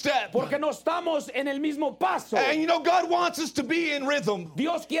same step. Porque no estamos en el mismo paso. And God wants us to be in rhythm.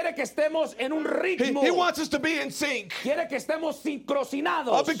 Dios quiere que estemos en un ritmo. He wants us to be in sync. Quiere que estemos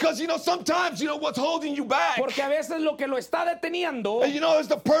sincronizados. Because sometimes what's holding you back. Porque a veces lo que lo está deteniendo is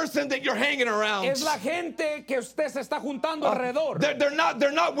the person that you're hanging around. es la gente que usted se está juntando alrededor.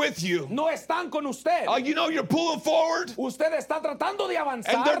 They're not with you. No están con usted. You're pulling forward. Usted está tratando de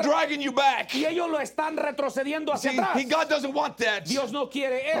avanzar. And they're dragging you back. Y ellos lo están retrocediendo hacia atrás. God doesn't want that. Dios no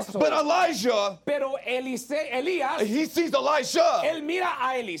quiere eso. But Elijah, pero Elías, he sees Elisha. Él mira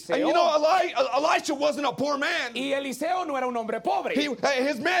a Eliseo. And Elisha wasn't a poor man. Y Eliseo no era un hombre pobre.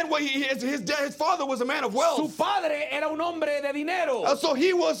 His father was a man of wealth. Su padre era un hombre de dinero. So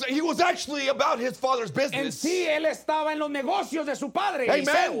he was actually about his father's business. En sí, él estaba en los negocios de su padre. Amen.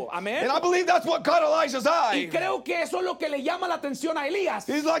 Eliseo. Amén. And I believe that's what caught Elijah's eye. Y creo que eso es lo que le llama la atención a Elías.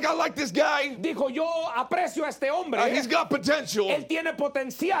 He's like, I like this guy. Dijo, yo aprecio a este hombre. He's got potential. Él tiene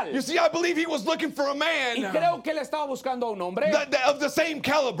potencial. You see, I believe he was looking for a man. Y creo que él estaba buscando a un hombre of the same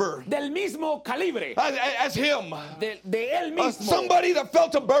caliber. Del mismo calibre. As him. De él mismo. Somebody that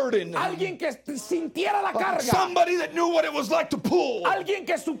felt a burden. Alguien que sintiera la carga. Somebody that knew what it was like to pull. Alguien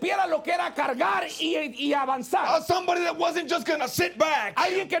que supiera lo que era cargar y avanzar. Somebody that wasn't just going to sit back.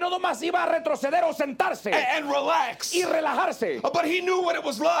 Alguien que no nomás iba a retroceder o sentarse. And relax. Y relajarse. But he knew what it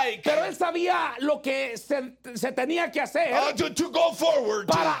was like. Pero él sabía lo que se tenía que hacer. To go forward.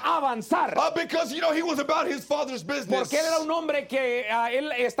 Para avanzar. Because he was about his father's business. Porque él era un hombre que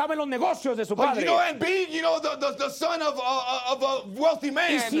él estaba en los negocios de su padre. And being the son of a wealthy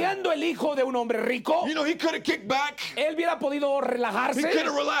man. Y siendo el hijo de un hombre rico. He could have kicked back. Él hubiera podido relajarse. He could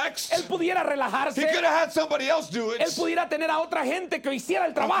have relaxed. Él pudiera relajarse. He could have had somebody else do it. Él pudiera tener a otra gente que hiciera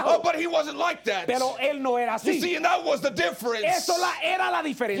el trabajo. But he wasn't like that. Pero él no era así. You see, and that was the difference. Eso era la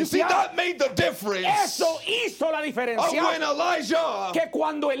diferencia. You see, that made the difference. Eso hizo la diferencia. When Elijah, que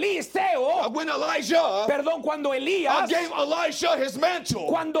cuando Eliseo, perdón, cuando Elías gave Elisha his mantle,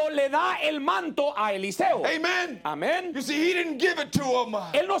 cuando le da el manto a Eliseo. Amen. Amén. You see, he didn't give it to him.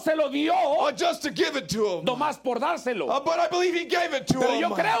 Él no se lo dio just to give it to him. Nomás por dárselo. But I believe he gave it to Pero him. Yo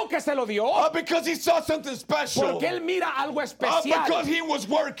creo que se lo dio. Because he saw something special. Porque él mira algo especial. Because he was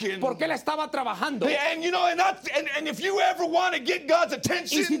working. Porque él estaba trabajando. And if you ever want to get God's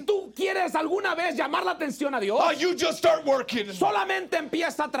attention, y si tú quieres alguna vez llamar la atención a Dios, you just start working. Solamente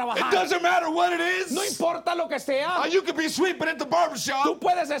empieza a trabajar. It doesn't matter what it is. No importa lo que sea. You could be sweeping at the barbershop. Tú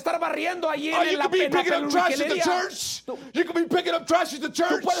puedes estar barriendo allí en la peluquería. You could be picking up trash at the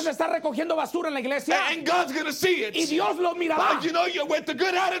church. Tú puedes estar recogiendo basura en la iglesia. And God's going to see it. Y Dios lo mirará. You're with the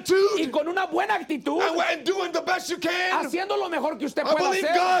good attitude. Y con una buena actitud. And doing the best you can. Haciendo lo mejor que usted pueda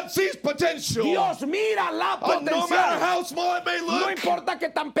hacer. God sees potential. Dios mira la potencial. no matter potencial. how small it may No look, importa que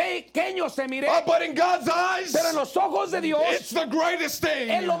tan pequeño se mire, but in God's eyes, pero en los ojos de it's Dios the greatest es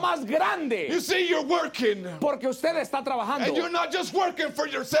thing. lo más grande. You see, you're working, Porque usted está and trabajando. you're not just working for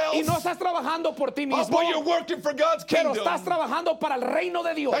yourself, Y no estás trabajando por ti mismo, but you're working for God's pero kingdom. estás trabajando para el reino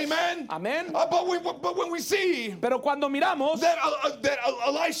de Dios. Amen. Amén. But when we see Pero cuando miramos that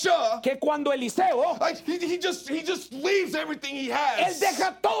Elisha, que cuando Eliseo, he just leaves everything he él has,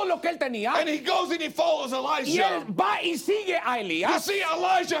 deja todo lo que él tenía and he goes and he follows y él Elisha. va y sigue a You Elías. see,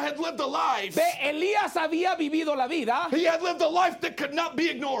 Elijah had lived a life. Ve, Elías había vivido la vida, He had lived a life that could not be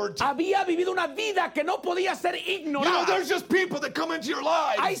ignored. había vivido una vida que no podía ser You know, ignorada. there's just people that come into your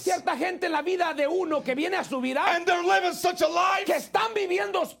lives, Hay cierta gente en la vida de uno que viene a su vida and they're living such a life que están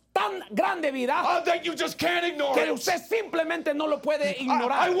viviendo tan grande vida that you just can't ignore que it. usted simplemente no lo puede I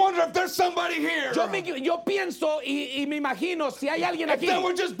ignorar. wonder if there's somebody here. Yo pienso y me imagino si hay alguien If aquí there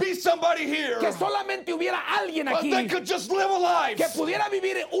would just be somebody here que solamente hubiera alguien that aquí could just live a life que pudiera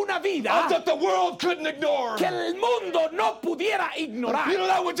vivir una vida that the world couldn't ignore. que el mundo no pudiera ignorar. You know,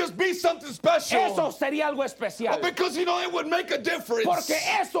 that would just be something special. Eso sería algo especial. Because, you know, it would make a difference Porque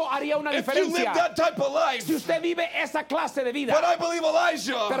eso haría una if you live diferencia that type of life. si usted vive esa clase de vida. But I believe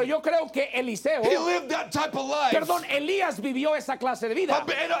Elijah, Pero yo creo que Eliseo, he lived that type of life. perdón, Elías vivió esa clase de vida.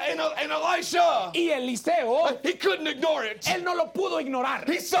 And Elisha, Y Eliseo, he couldn't ignore it. él no lo pudo ignorar.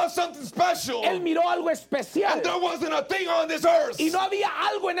 He saw something special. Él miró algo especial. And there wasn't a thing on this earth Y no había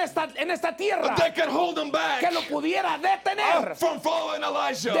algo en esta tierra that could hold him back que lo pudiera detener from following de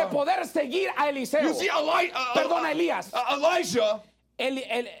Elijah. poder seguir a Eliseo. You see, Perdón, a Elías. Elijah,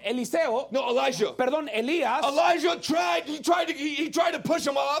 Eliseo, no, Elijah. perdón, Elías. Elijah tried to push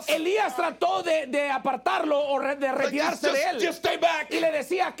him off. Elías trató de apartarlo o de retirarse de él. Just stay back. Y le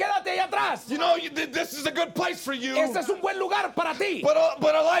decía, quédate ahí atrás. You know, this is a good place for you. Este es un buen lugar para ti.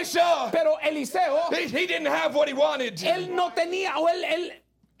 But Elisha, Pero Eliseo, he didn't have what he wanted. él no tenía, o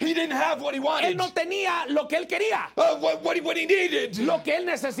He didn't have what he wanted. él no tenía lo que él quería. What he needed Lo que él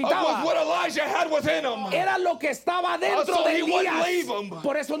was necesitaba what Elijah had within him. era lo que estaba dentro So de he wouldn't leave Elías. him.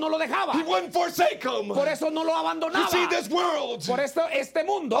 Por eso no lo dejaba. He wouldn't forsake him. Por eso no lo You abandonaba. see, this world, Por esto este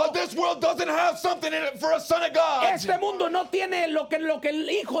mundo, this world doesn't have something in it for a son of God este mundo no tiene lo que el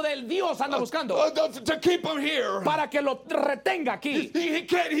hijo del Dios anda buscando to keep him here. para que lo retenga aquí. He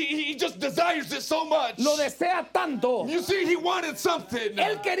can't. He just desires it so much. Lo desea tanto. You see, he wanted something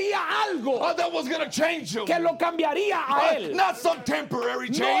Él quería algo that was going to change him. que lo cambiaría a él. Not some temporary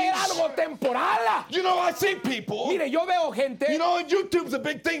No change. era algo temporal. You know, I see people. Mire, yo veo gente, You know, and YouTube's a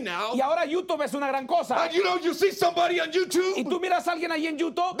big thing now. y ahora YouTube es una gran cosa. And you know, you see somebody on Y YouTube, tú miras a alguien ahí en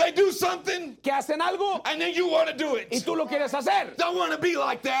YouTube they do something, que hacen algo and then you want to do y it. tú lo quieres hacer. I want to be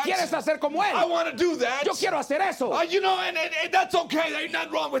like that. Quieres hacer como I él. want to do that. Yo quiero hacer eso. You know, and that's okay. There ain't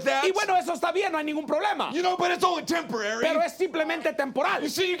nothing wrong with that. Y bueno, eso está bien, no hay ningún problema. You know, but it's only temporary. Pero es simplemente temporal. You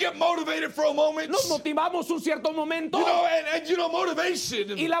see, you get motivated for a moment. Nos motivamos un cierto momento You know, and you know,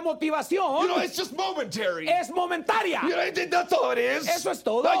 motivation. y la motivación You know, it's just momentary. es momentaria. You know, that's all it is. Eso es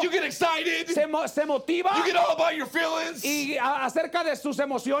todo. Now, you get excited. Se motiva You get all about your feelings. y acerca de sus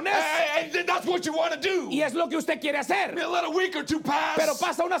emociones And then that's what you want to do. y es lo que usted quiere hacer. You let a week or two pass. Pero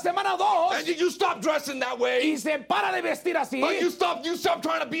pasa una semana o dos And you stop dressing that way. y se para de vestir así. You stop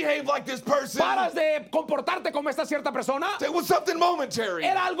trying to behave like this person. Paras de comportarte como esta cierta persona. It was something momentary.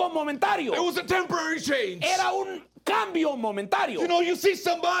 Era algo momentario. It was a temporary change. Era un cambio momentario. You know, you see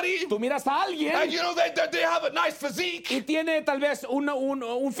somebody, Tú miras a alguien and you know they have a nice physique, y tiene tal vez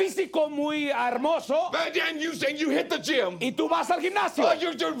un físico muy hermoso and you hit the gym. y tú vas al gimnasio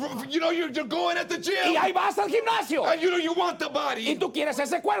You're going at the y gym, ahí vas al gimnasio and you know you want the y body, tú quieres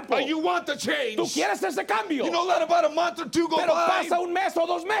ese cuerpo. and you want the change. Tú quieres ese cambio. You know, let about a month or two go Pero by, pasa un mes o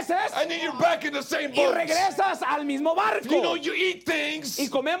 2 meses and then you're back in the same y boat. regresas al mismo barco. You know, you eat things Y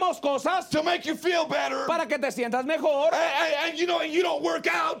comemos cosas to make you feel better, para que te sientas mejor. and you know, you don't work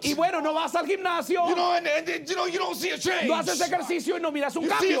out. Y bueno, no vas al gimnasio, You know, and you know, you don't see a change. no haces ejercicio y no miras un You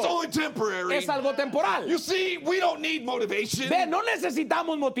see, it's cambio. only temporary. Es algo temporal. You see, we don't need motivation. Ve, no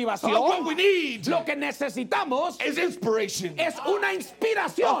necesitamos What we motivación. need Lo que necesitamos is inspiration. es una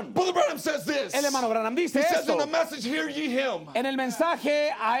inspiración. Brother Branham says this. El hermano Branham dice He says in esto the message, hear ye him. en el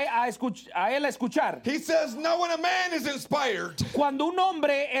mensaje a él a escuchar. He says, now when a man is inspired Cuando un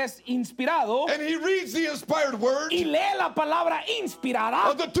hombre es inspirado and he reads the inspired word, y lee la palabra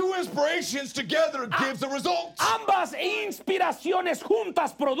inspirada, the two inspirations together gives a result. ambas inspiraciones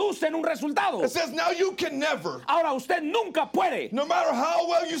juntas producen un resultado. It says, now you can never, Ahora usted nunca puede, no matter how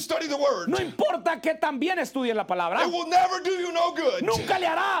well you study the word, no importa que tan bien estudie la palabra, it will never do you no good nunca le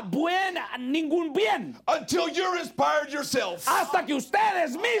hará ningún bien until you're inspired yourself. hasta que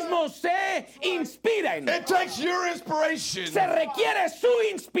ustedes mismos se inspiren. It takes your inspiration Se requiere su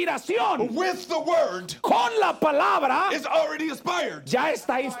inspiración. with the word Con la palabra is already inspired. ya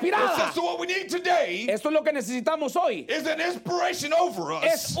está inspirada. So what we need today Esto es lo que necesitamos hoy. is an inspiration over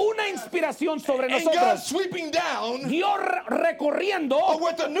Es us. una inspiración sobre And God nosotros. sweeping down Dios recorriendo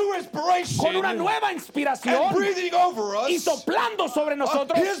with a new inspiration con una nueva and inspiración breathing over y us soplando sobre of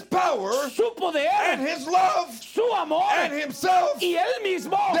nosotros His power su poder, and His love su amor and Himself, y Él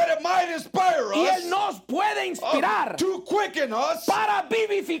mismo. that it might inspire Y Él us nos puede inspirar to quicken us para and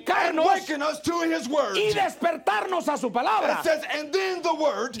vivificarnos waken us to His word. y despertarnos a su palabra. It says, and then the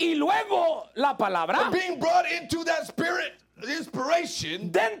word Y luego la palabra being brought into that spirit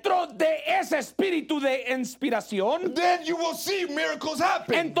inspiration, dentro de ese espíritu de inspiración, then you will see miracles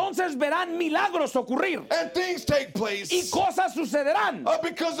happen entonces verán milagros ocurrir and things take place y cosas sucederán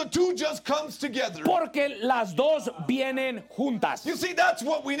because the two just comes together. porque las dos vienen juntas. You see, that's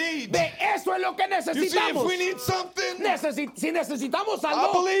what we need. De eso es lo que You see, if necesitamos. we need something, Si necesitamos I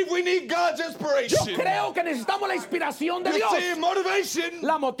algo, believe we need God's yo inspiration. creo que necesitamos la inspiración de You Dios. see, motivation,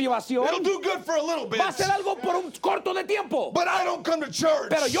 La motivación it'll do good for a little bit, va a ser algo por un corto de tiempo. but I don't come to church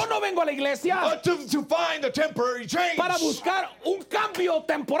Pero yo no vengo a la iglesia to find a temporary change. para buscar un cambio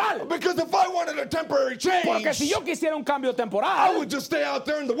temporal. Because if I wanted a temporary change, Porque si yo quisiera un cambio I temporal, would just stay out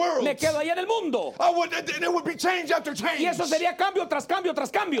there in the world. me quedo ahí en el mundo. I would, and it would be change after change. Y eso sería cambio tras cambio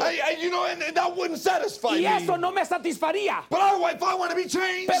tras cambio. You know, and that wouldn't satisfy Y eso me. no me satisfaría. But if I want to be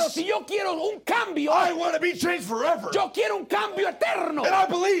changed, Pero si yo quiero un cambio, I want to be changed forever. yo quiero un cambio eterno. And I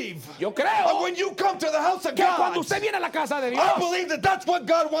believe Yo creo when you come to the house of que God, cuando usted viene a la casa de Dios, I believe that that's what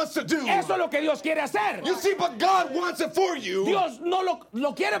God wants to do. eso es lo que Dios quiere hacer. You see, but God wants it for you. Dios no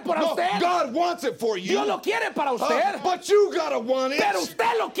lo quiere para No, usted. God wants it for you. Dios lo quiere para usted. But you gotta want it. Pero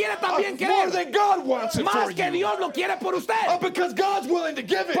usted lo quiere también More querer. than God wants it for Más que you. Dios lo quiere por usted. Because God's willing to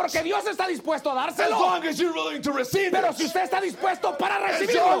give it. Porque Dios está dispuesto a As dárselo. long as you're willing to receive Pero it. si usted está dispuesto para As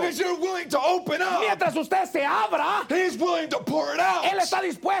long recibirlo, as you're willing to open up, mientras usted se abra, He's willing to pour it out. Él está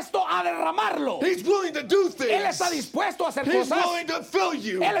dispuesto a derramarlo. He's willing to do things. Él está dispuesto a hacer He's cosas. willing to fill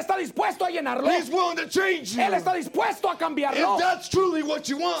you. Él está dispuesto a llenarlo. He's willing to change you. Él está dispuesto a cambiarlo. If that's truly what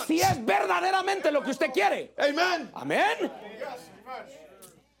you want. Si es verdaderamente lo que usted quiere. Amen. Amén.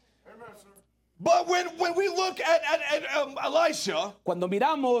 But when we look at Elisha, Cuando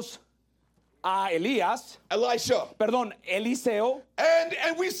miramos a Eliseo,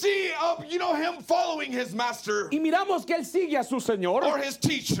 and we see him following his master y miramos que él sigue a su señor, or his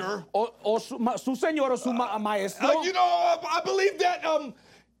teacher, o su señor o su maestro, I believe that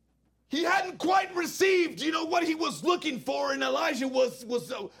he hadn't quite received what he was looking for, and Elijah was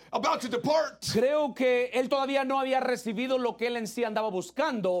about to depart. creo que él todavía no había recibido lo que él en sí andaba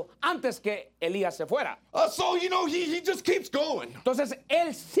buscando antes que Elías se fuera. So he just keeps going. Entonces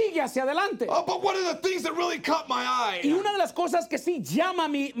él sigue hacia adelante. But one of the things that really caught my eye Y una de las cosas que sí llama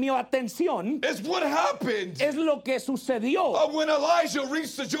mi atención is what happened es lo que sucedió when Elijah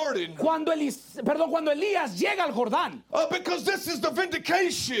reached the Jordan. cuando Elías llega al Jordán. Because this is the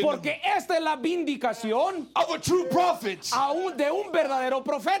vindication Porque esta es la vindicación of a true prophet. de un verdadero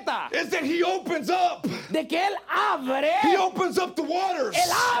profeta. Is that he opens up. De que él He opens up the waters.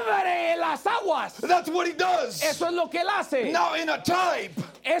 él abre las aguas. That's what he does. Eso es lo que él hace. Now in a type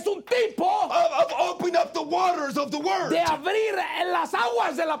Es un tipo of opening up the waters of the word. de abrir las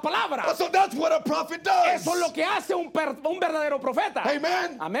aguas de la palabra. So that's what a prophet does. Eso es lo que hace un verdadero profeta.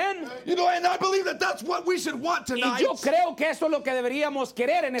 Amen. Amén. And I believe that that's what we should want Y tonight. yo creo que eso es lo que deberíamos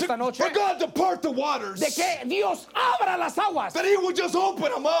querer en esta noche. For God to part the waters. De que Dios abra las aguas. That he would just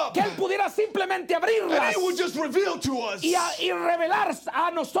open them up. Que él pudiera simplemente And abrirlas. he would just reveal to us Y revelar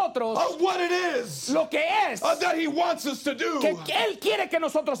a nosotros what it is lo que es that he wants us to do. que él quiere que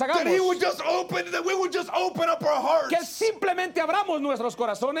nosotros That he hagamos. would just open, that we would just open up our hearts. Que simplemente abramos nuestros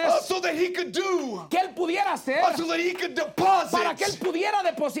corazones. So that he could do. Que él pudiera hacer So that he could deposit. para que él pudiera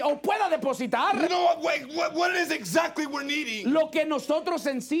depositar o pueda depositar what it is exactly we're needing. lo que nosotros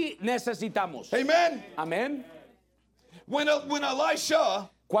en sí necesitamos. Amen. Amén. When Elisha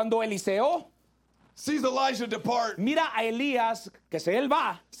Cuando Eliseo sees Elijah depart, mira a Elías que se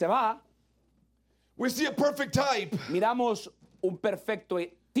va, we see a perfect type miramos un perfecto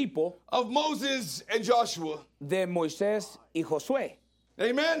tipo of Moses and Joshua. de Moisés y Josué.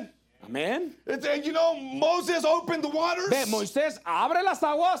 Amen. Amén. You know, Moses opened the waters. Ve, Moisés abre las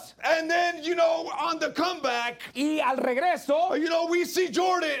aguas And then, you know, on the comeback, y al regreso you know, we see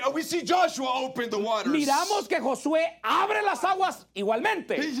Joshua open the waters. miramos que Josué abre las aguas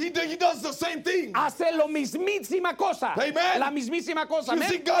igualmente. He does the same thing. Hace lo mismísima cosa. Amen. La mismísima cosa. You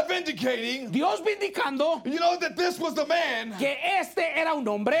see Amén. God vindicating, Dios vindicando you know, that this was the man. que este era un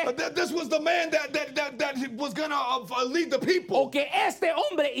hombre That this was the man that was going to lead the o people. que este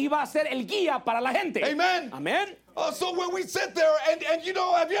hombre iba a ser el guía para la gente. Amen. Amén. So when we sit there and you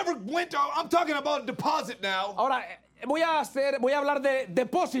know, have you ever I'm talking about deposit now. Ahora voy a hablar de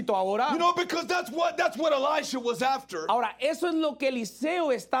depósito ahora. You know, because that's what Elisha was after. Ahora, eso es lo que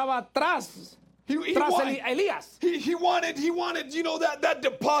Eliseo estaba tras He wanted, Elías. he wanted, you know, that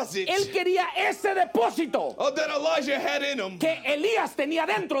deposit Él quería ese depósito that Elijah had in him. que Elías tenía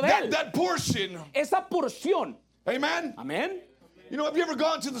dentro de él. That portion. Esa porción. Amen. Amén. You know, have you ever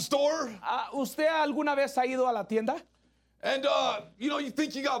gone to the store ¿Usted alguna vez ha ido a la tienda? and you know, you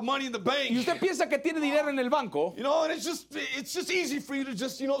think you got money in the bank? Y usted piensa que tiene dinero en el banco. You know, and it's just easy for you to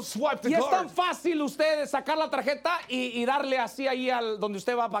just, you know, swipe the Y es tan card. fácil usted sacar la tarjeta y darle así ahí al donde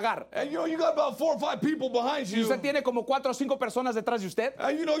usted va a pagar. And you know, you got about 4 or 5 people behind Y you. usted tiene como 4 o 5 personas detrás de usted.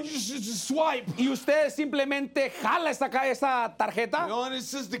 And you know, you just swipe. Y usted simplemente jala esa tarjeta You know, and it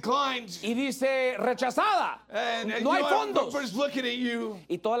says declined. y dice rechazada. And No you hay know, fondos. everybody's looking at you.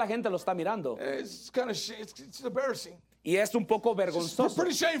 Y toda la gente lo está mirando. It's kind of it's embarrassing. Y es un poco It's vergonzoso.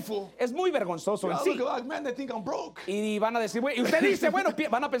 pretty shameful. Es muy vergonzoso en I sí. look like, man, they think I'm broke. Y van a decir, y usted dice, bueno,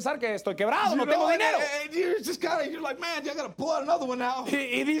 van a pensar que estoy quebrado, no You tengo know, dinero. and you're just kind of, you're like, man, I got to pull out another one now.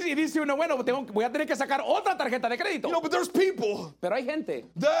 Y dice uno, bueno, voy a tener que sacar otra tarjeta de crédito. You know, but there's people Pero hay gente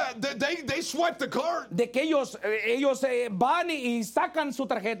that they swipe the card de que ellos van y sacan su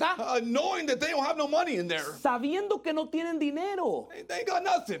tarjeta knowing that they don't have no money in there. sabiendo que no tienen dinero. They ain't got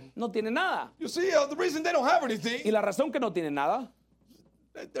nothing. No tienen nada. You see, the reason they don't have anything, Y la razón que no tienen nada,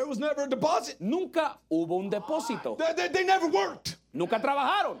 there was never a deposit. nunca hubo un depósito. They never worked. Nunca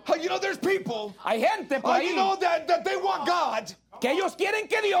trabajaron. You know, there's people, Hay gente por you ahí know, that they want God. que ellos quieren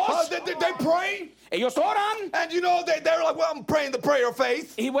que Dios, They pray, ellos oran. and you know, they're like, well, I'm praying the prayer of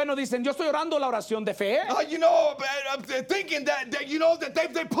faith. Y bueno, dicen, yo estoy orando la oración de fe, You know, they're thinking that you know, that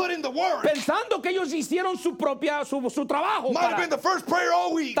they put in the work. pensando que ellos hicieron su trabajo. Might have been the first prayer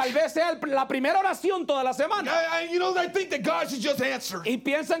all week. Tal vez sea la primera oración toda la semana. And you know, they think that God should just answer. Y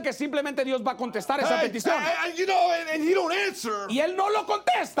piensan que simplemente Dios va a contestar esa petición. And you know, and he don't answer. Y Él no lo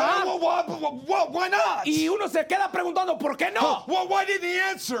contesta. Why not? Y uno se queda preguntando, ¿por qué no? Well, why didn't he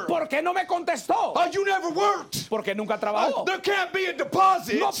answer? ¿Por qué no me contestó? You never worked. Porque nunca trabajó. There can't be a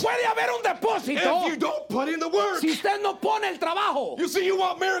deposit No puede haber un depósito if you don't put in the work. si usted no pone el trabajo. You see, you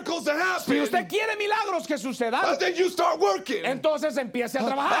want miracles to happen. Si used quiere milagros que sucedan, Then you start working. entonces empiece a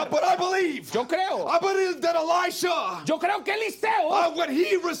trabajar. But I believe. Yo creo. I believe that Elisha, Yo creo que Eliseo, when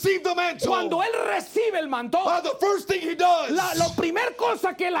he received the mantle, cuando él recibe el manto, the first thing he does, la primer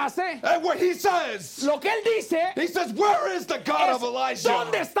cosa que él hace, and what he says, lo que él dice, he says, where is the God es, of Elijah?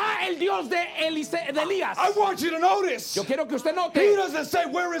 ¿dónde está el Dios de Elías? I want you to notice. Yo quiero que usted He note, doesn't say,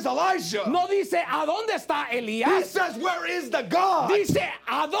 where is Elijah? no dice a dónde está He Elías, says, where is the God? dice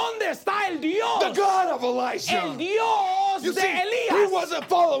a dónde está el The Dios, God of Elijah. el Dios You de see, he Elías. wasn't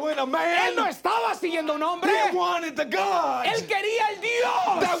following a Él man. no estaba siguiendo un hombre, He wanted the God él quería el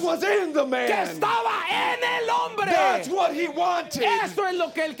Dios that was in the que man. estaba en el hombre. That's what he wanted. Eso es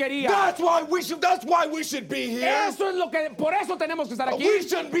lo que él quería. That's why we should be here. Eso es lo que, por eso tenemos que estar aquí. We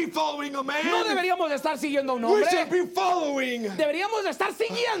shouldn't be following a man. No deberíamos de estar siguiendo a un We should hombre. be following Deberíamos de estar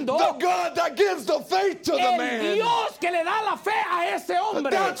siguiendo the God that gives the faith to the el man. Dios que le da la fe a ese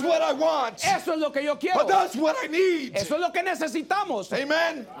hombre. That's what I want. Eso es lo que yo quiero. But that's what I need. Eso es lo que necesitamos.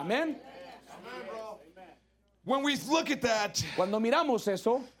 Amen. Amén. When we look at that Cuando miramos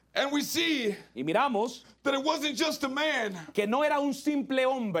eso and we see y miramos that it wasn't just a man que no era un simple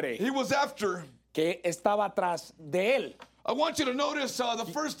hombre he was after, que estaba atrás de él. I want you to notice the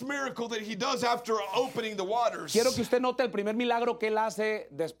first miracle that he does after opening the waters. Quiero que usted note el primer milagro que él hace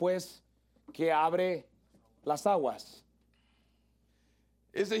después que abre las aguas.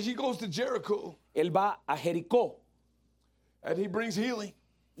 Is that he goes to Jericho Él va a Jericó and he brings healing.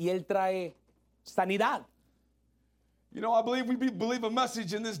 y él trae sanidad. You know, I believe we believe a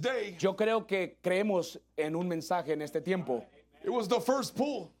message in this day. Yo creo que creemos en un mensaje en este tiempo. It was the first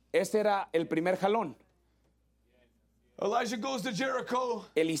pull. Ese era el primer jalón. Elijah goes to Jericho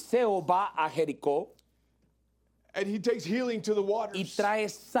Eliseo va a Jericó and he takes healing to the y waters. trae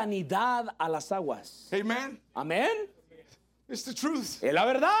sanidad a las aguas. Amen. Amén. It's the truth. Es la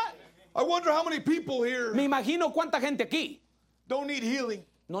verdad. I wonder how many people here Me imagino cuánta gente aquí don't need healing.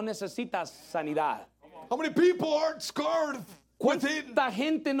 no necesitas sanidad. How many people aren't scarred within? ¿Cuánta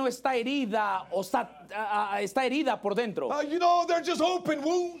gente no está herida o está herida por dentro? You know, they're just open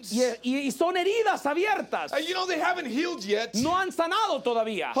wounds. Y son heridas abiertas. You know, they haven't healed yet. No han sanado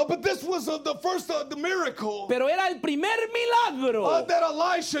todavía. But this was the first the miracle Pero era el primer milagro that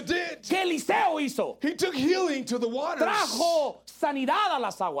Elisha did. que Eliseo hizo. He took healing to the waters. Trajo sanidad a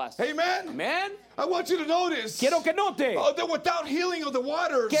las aguas. Amen. Amén. I want you to notice Quiero que note that without healing of the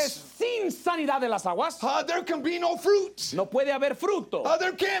waters, que sin sanidad de las aguas there can be no fruit. no puede haber fruto.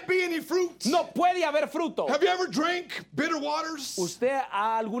 There can't be any fruit. No puede haber fruto. Have you ever drank bitter waters? ¿Usted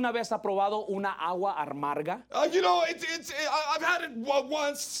alguna vez ha probado una agua amarga? You know, I've had it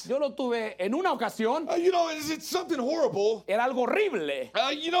once. Yo lo tuve en una ocasión. You know, it's something horrible. Era algo horrible.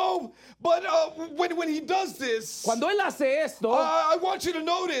 You know, but when he does this, Cuando él hace esto, I want you to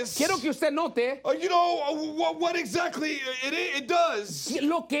notice. quiero que usted note You know what exactly it does.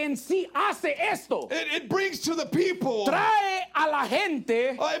 lo que en sí hace esto. It brings to the people. Trae a la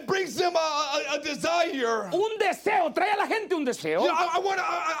gente It brings them a desire. un deseo. Trae a la gente un deseo.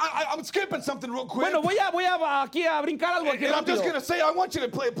 Yeah, I'm skipping something real quick. Bueno, voy aquí a brincar algo aquí And I'm just rápido. going to say, I want you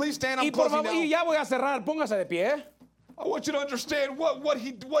to please stand. I'm Y por closing favor, y now. ya voy a cerrar. Póngase de pie. I want you to understand what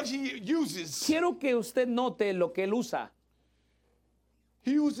he uses. Quiero que usted note lo que él usa.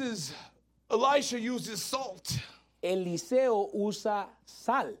 Elisha uses salt Eliseo usa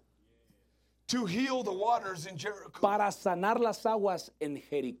sal to heal the waters in Jericho. para sanar las aguas en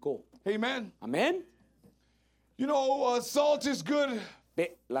Jericó. Amen. Amén. You know, salt is good.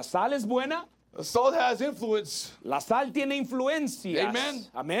 La sal es buena. Salt has influence. La sal tiene influencias. Amen.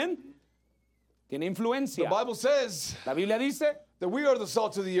 Amén. Tiene The influencia. Bible says La Biblia dice that we are the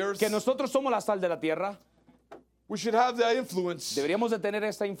salt of the earth. que nosotros somos la sal de la tierra. We should have that influence. Deberíamos de tener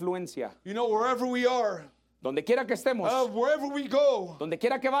esa influencia. You know, wherever we are, Donde quiera que estemos, wherever we go, donde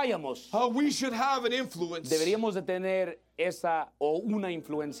quiera que vayamos, we should have an influence. deberíamos de tener esa o una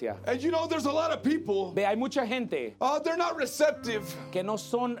influencia. And you know, there's a lot of people, Ve, hay mucha gente they're not receptive, que no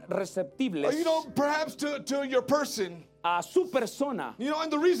son receptibles you know, perhaps to your person. a su persona. You know,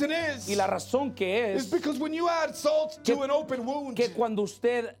 and the reason Y la razón que is es because when you add salt to que- an open wound, que cuando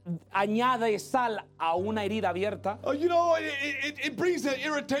usted añade sal a una herida abierta, you know, it brings that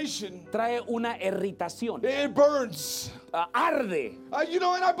irritation. trae una irritación, It burns. arde. You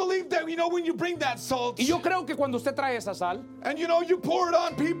know, and I believe that, you know, when you bring that salt, Y yo creo que cuando usted trae esa sal and you know, you pour it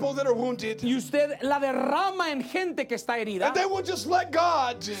on people that are wounded, y usted la derrama en gente que está herida, and they will just let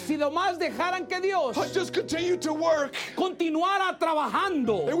God si nomás dejaran que Dios just continue to work. continuara It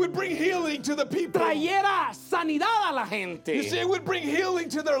trabajando, would bring healing to the people. trayera sanidad a la You gente, see, it would bring healing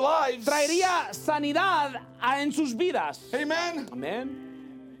to their lives. traería sanidad en sus vidas. Amen. Amén.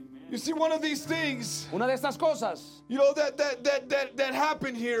 You see, one of these things, Una de estas cosas you know, that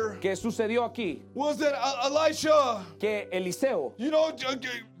happened here que sucedió aquí, was that Elisha, que Eliseo, you know,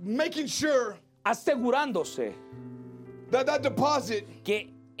 making sure asegurándose that deposit que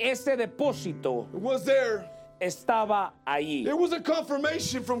ese depósito was there. estaba ahí. It was a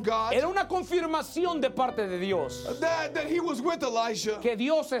confirmation from God Era una confirmación de parte de Dios that he was with Elisha. que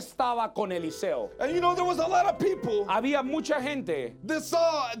Dios estaba con Eliseo. And you know, there was a lot of people Había mucha gente that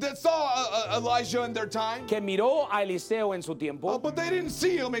saw Elijah in their time, que miró a Eliseo en su tiempo, but they didn't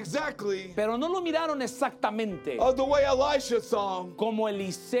see him exactly pero no lo miraron exactamente the way Elisha saw him. como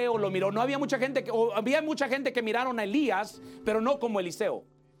Eliseo lo miró. No había mucha gente había mucha gente que miraron a Elías, pero no como Eliseo.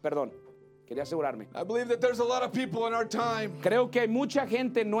 Perdón. Quería asegurarme. I believe that there's a lot of people in our time Creo que hay mucha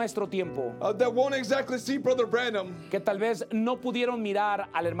gente en nuestro tiempo that won't exactly see Brother Branham que tal vez no pudieron mirar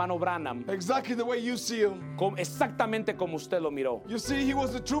al hermano Branham exactly the way you see him. exactamente como usted lo miró. You see, he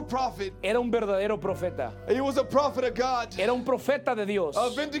was a true prophet. Era un verdadero profeta. He was a prophet of God, Era un profeta de Dios,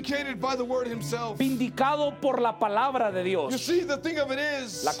 vindicated by the word himself. vindicado por la palabra de You Dios. see, the thing of it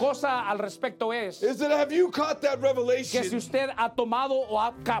La is cosa al respecto es that have you caught that que si revelation usted ha tomado o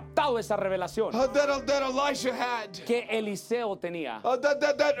ha captado esa revelación that Elisha had? que Eliseo tenía.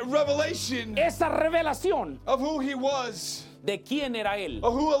 That revelation Esa revelación of who he was, de quién era él,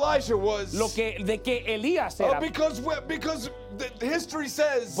 of who Elisha was. de que Elías era. Because the history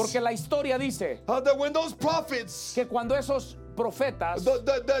says Porque la historia dice that when those prophets, que cuando esos profetas,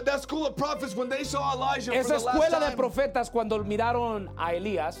 that school of prophets, when they saw Elijah esa for the last escuela de time, profetas cuando miraron a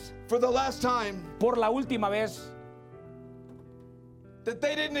Elías for the last time, por la última vez, that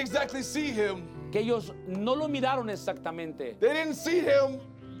they didn't exactly see him. que ellos no lo miraron exactamente. They didn't see him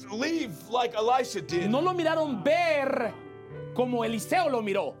leave like Elisha did. No lo miraron ver como Eliseo lo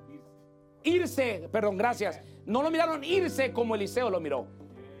miró. Irse, perdón, gracias. No lo miraron irse como Eliseo lo miró.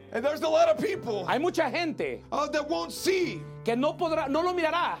 And there's a lot of people Hay mucha gente that won't see que no lo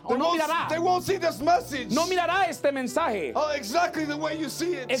mirará o no mirará. They won't see this message No mirará este mensaje exactly the way you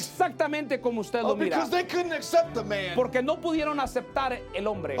see it. exactamente como usted lo mira. Because they couldn't accept the man. Porque no pudieron aceptar el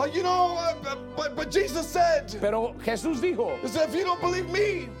hombre. You know, but Jesus said, Pero Jesús dijo, he said, if you don't believe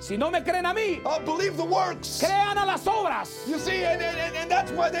me, si no me creen a mí, believe the works. crean a las obras. You see, and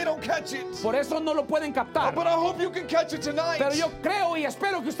that's why they don't catch it. Por eso no lo pueden captar. But I hope you can catch it tonight. Pero yo creo y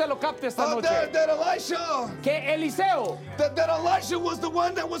espero que usted lo capte esta noche. That Elisha, Que Eliseo, that Elisha was the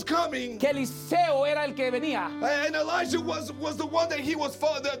one that was coming. que Eliseo era el que venía. And Elijah was the one that he was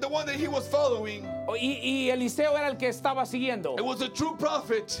the one that he was following. Y Eliseo era el que estaba siguiendo. It was a true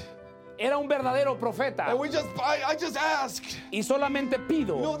prophet. Era un verdadero profeta. And I just ask, Y solamente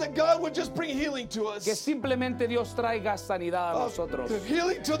pido that God would just bring healing to us. que simplemente Dios traiga sanidad a nosotros.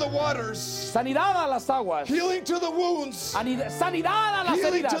 Healing to the waters. Sanidad a las aguas. Healing to the wounds. Sanidad a las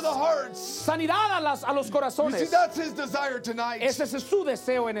Healing heridas. to the hearts. Sanidad a los You see, corazones. that's his desire tonight. Ese es su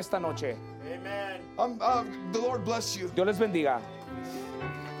deseo en esta noche. The Lord bless you. Dios les bendiga.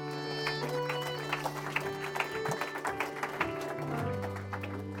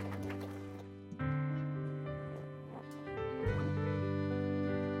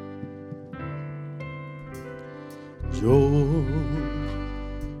 Yo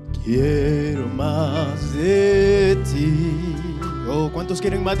quiero más de ti. Oh, ¿cuántos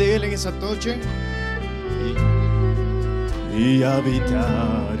quieren más de Él en esa noche? Y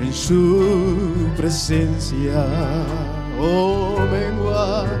habitar en su presencia. Oh,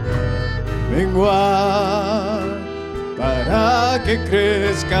 menguar para que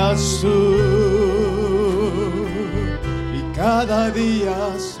crezcas tú. Y cada día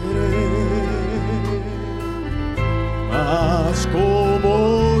seré más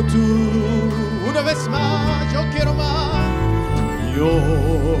como tú. Una vez más, yo quiero más. Yo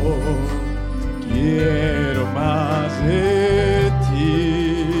quiero más de ti.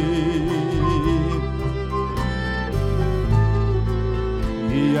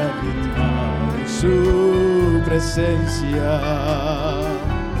 Y habitar en su presencia.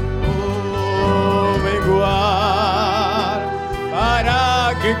 Oh, menguar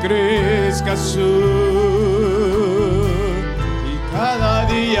para que crezcas tú. Cada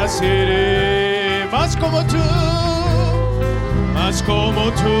día seré más como tú, más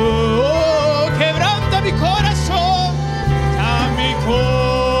como tú. Oh, quebranta mi corazón, a mi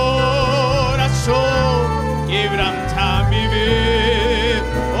corazón, quebranta mi vida.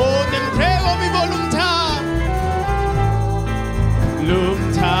 Oh, te entrego mi voluntad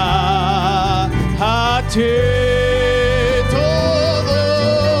a ti.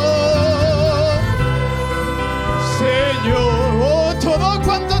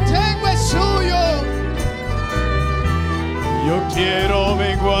 Quiero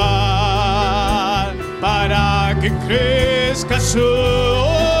menguar para que crezca su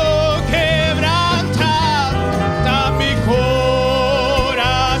quebranta mi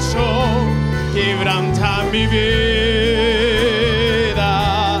corazón, quebranta mi vida,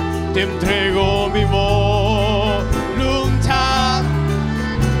 te entrego mi voluntad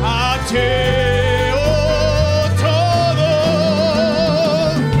a ti.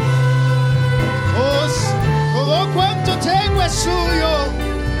 Suyo,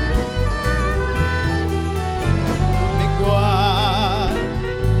 menguar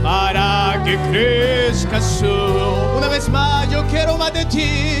para que crezca su. Una vez más, yo quiero más de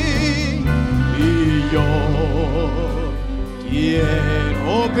ti y yo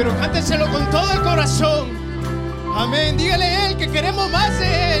quiero. Pero cánteselo con todo el corazón. Amén. Dígale a Él que queremos más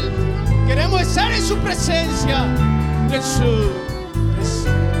de Él. Queremos estar en su presencia. Jesús.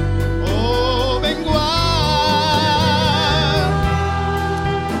 Oh, menguar.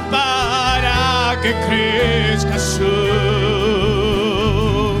 Que crezca su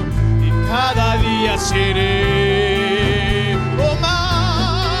y cada día seré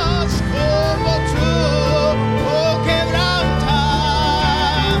más como tú. Oh, quebranta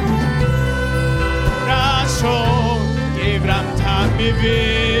razón, quebranta mi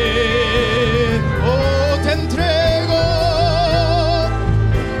vida. Oh, te entrego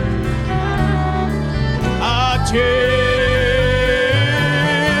a ti.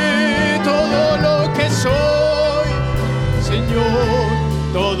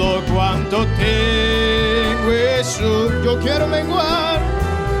 Todo cuanto tengo es suyo. Yo quiero menguar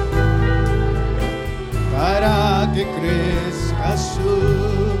para que crezca su.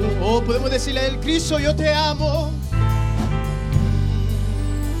 Oh, podemos decirle a Él, Cristo, yo te amo.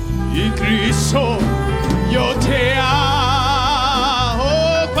 Y Cristo, yo te amo.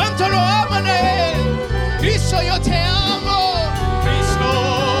 Oh, cuánto lo aman a Él. Cristo, yo te amo. Cristo,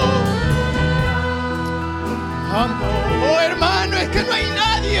 amo. Oh, hermano.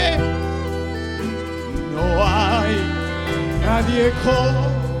 nadie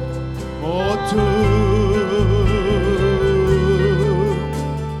como tú.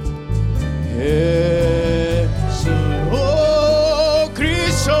 Jesús, oh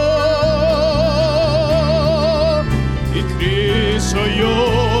Cristo, y Cristo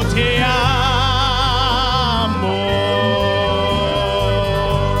yo te amo,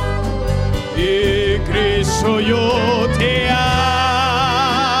 y Cristo yo te amo.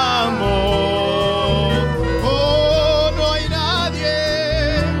 Oh, no hay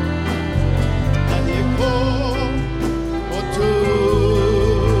nadie como tú.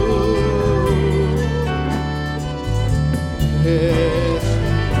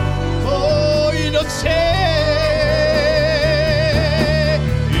 Oh, y no sé,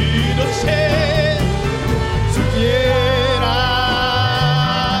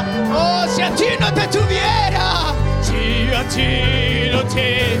 supiera, oh, si a ti no te tuviera, si a ti no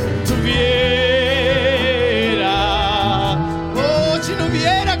te tuviera, oh, si no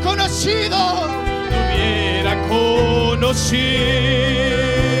hubiera conocido,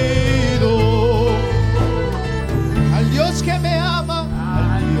 al Dios que me ama,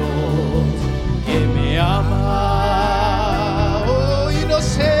 al Dios que me ama. Oh, y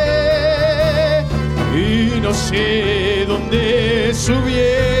no sé dónde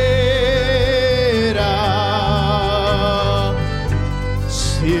subiera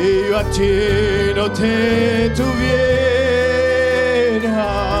si yo a ti no te tuviera,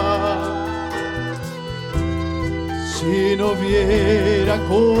 si no hubiera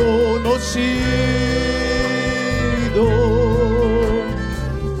conocido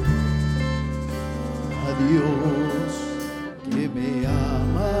a Dios que me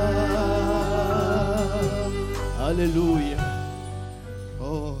ama. Aleluya.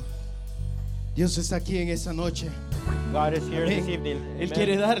 Oh, Dios está aquí en esta noche. God is here this Amén. evening. Él Amen.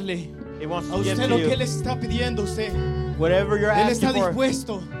 quiere darle He wants a to give usted to lo que Él you está pidiendo a usted. whatever you're Él asking está for.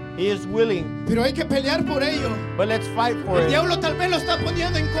 dispuesto, He is willing, pero hay que pelear por ello. but let's fight for El it. diablo tal vez lo está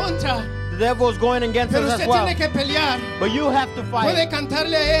poniendo en contra, The devil is going against pero us usted as well. tiene que pelear. But you have to Puede fight.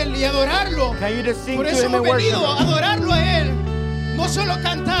 cantarle a Él y adorarlo. Can you just sing Por to eso him and hemos worship venido a him? adorarlo a Él. No solo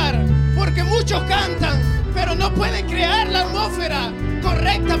cantar, porque muchos cantan, pero no pueden crear la atmósfera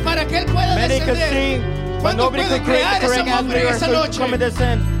correcta para que Él pueda Many can descender. sing, but ¿Cuántos nobody pueden can create crear the esa correct atmósfera en atmosphere esta so you noche? come and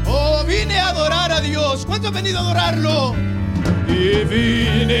descend. Oh, vine a adorar a Dios. ¿Cuántos han venido a adorarlo? Y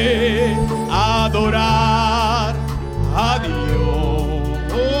vine a adorar a Dios.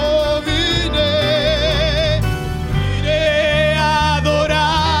 Oh, vine a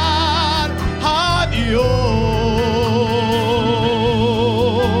adorar a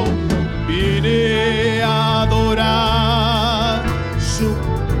Dios. Vine a adorar su.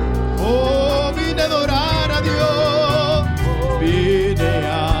 Oh, vine a adorar a Dios. Vine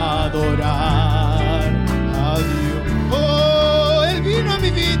a adorar a Dios. Oh, Él vino a mi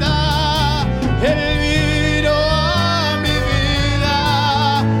vida. Él vino a mi vida.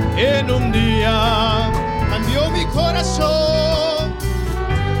 En un día cambió mi corazón.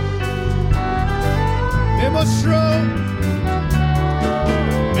 Me mostró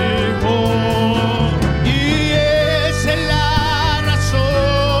mejor. Y esa es la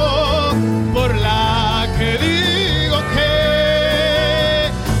razón por la que digo que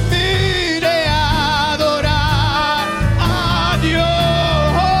vine a adorar a Dios.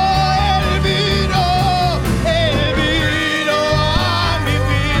 Él vino a mi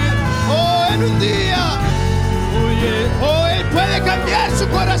vida. Oh, en un día, oye, oh, Él puede cambiar su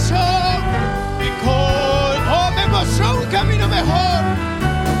corazón. Y me mostró un camino mejor.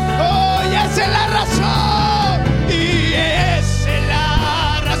 Oh, y esa es la razón. Y esa es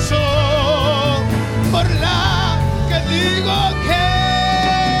la razón por la que digo que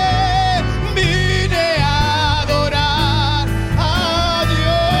vine a adorar a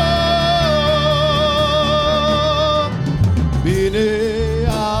Dios. Vine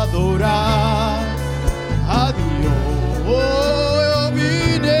a adorar a Dios. Oh,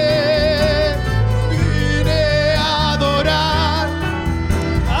 vine a adorar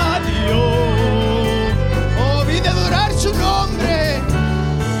a Dios. Oh, vine a adorar su nombre,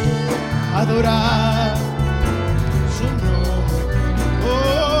 adorar su nombre.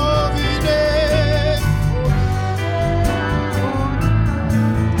 Oh, vine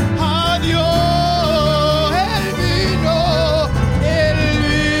a Dios. Él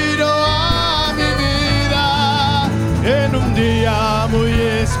vino a mi vida en un día muy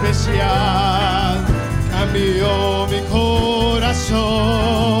especial. Cambió mi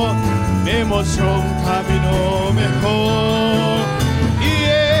corazón, me mostró un camino mejor. Y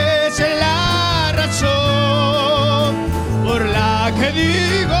esa es la razón por la que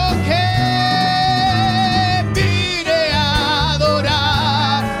digo que vine a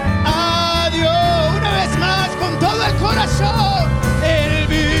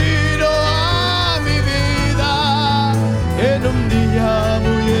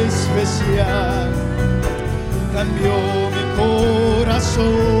cambió mi corazón.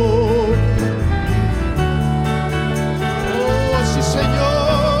 Oh, sí,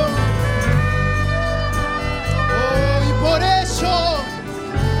 Señor. Oh, y por eso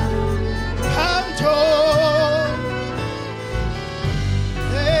canto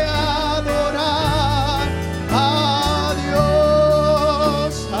de adorar a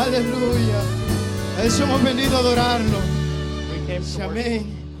Dios. Aleluya. A eso hemos venido a adorarlo. We came to worship. Amén.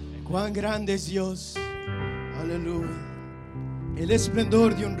 Cuán grande es Dios. Aleluya. El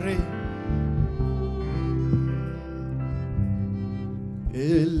esplendor de un rey.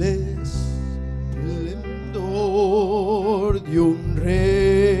 El esplendor de un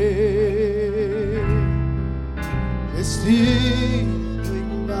rey. Vestido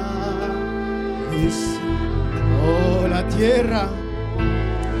en majestad. Oh, la tierra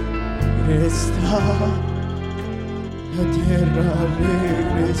está. La tierra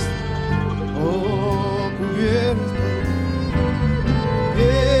alegre está. Oh, cubierto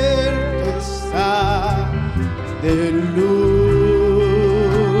está de luz.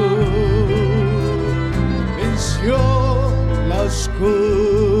 Venció la oscuridad.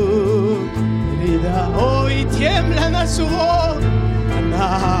 Hoy tiemblan a su voz,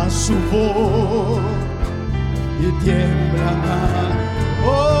 y tiemblan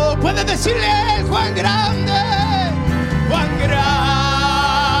oh, puede decirle a él, cuán grande, cuán grande.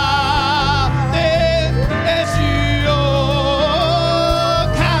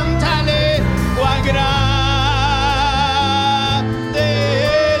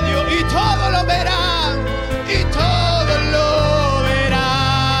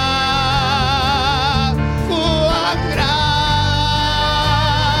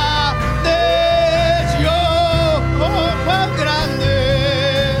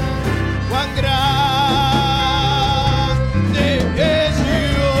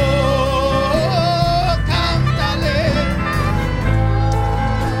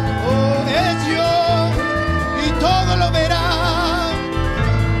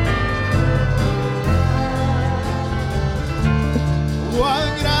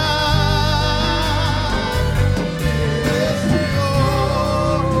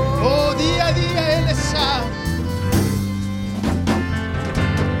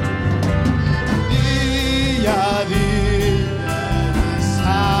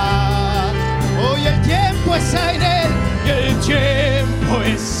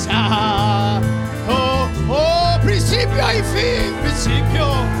 Y fin, principio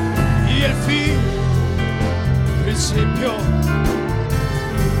y el fin, principio.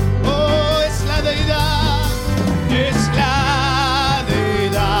 Oh, es la deidad de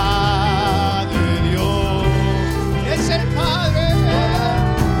Dios. Es el Padre,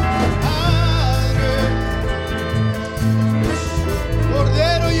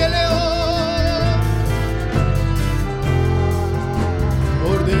 Cordero y el león.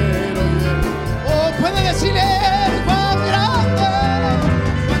 Cordero y el león. Oh, puede decirle.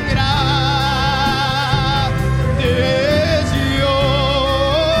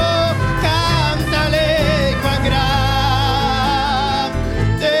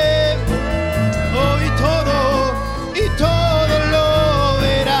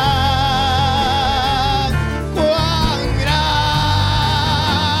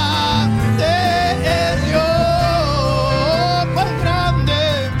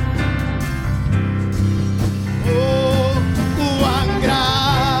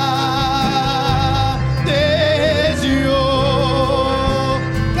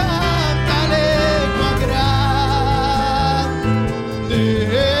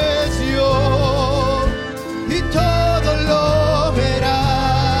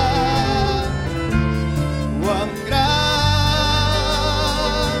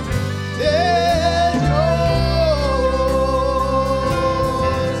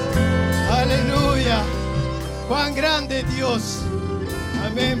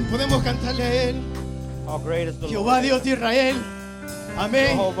 Podemos cantarle a él. How great is the Jehová Lord. Dios de Israel.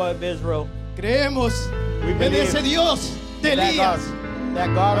 Amén. Jehovah of Israel. Creemos We en believe ese Dios de That Elías. God, that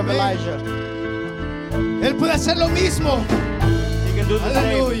God of Amén. Elijah. Él puede hacer lo mismo. He can do the same.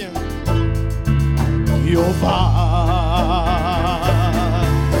 Aleluya. Jehová,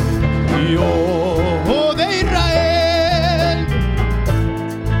 Dios de Israel.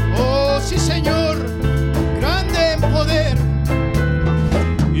 Oh, sí, Señor, grande en poder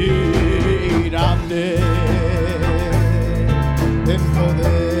y grande en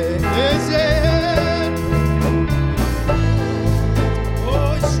poder es Él.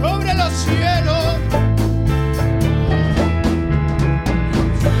 Oh, sobre los cielos.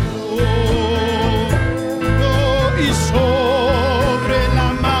 Sobre la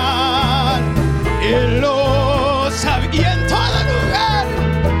mar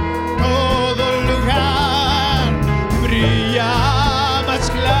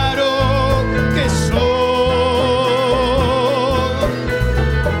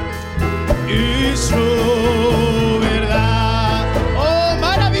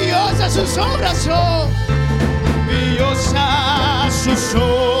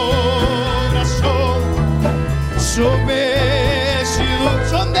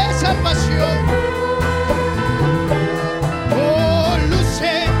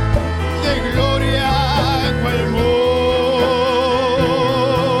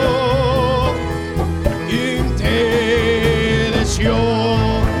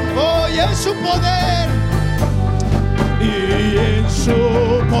poder, y en su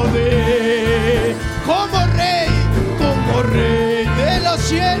poder, como rey de los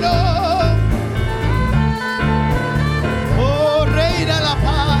cielos. Oh, reina la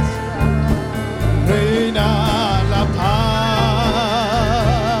paz, reina la paz,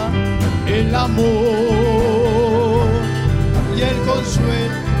 el amor y el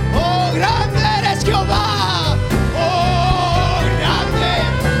consuelo. Oh, grande eres Jehová.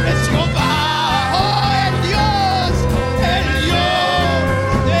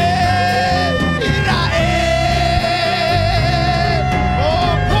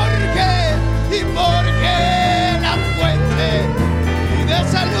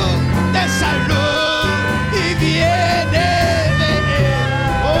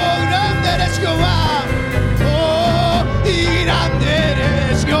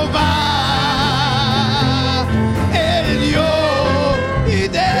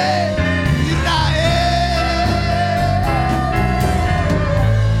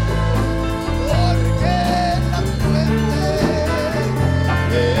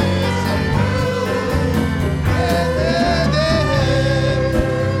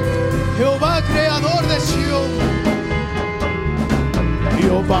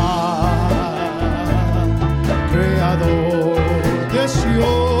 Creador de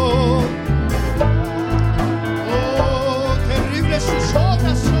Sion. Oh, terribles sus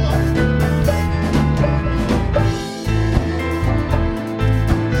obras son.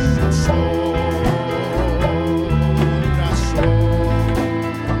 Sus obras son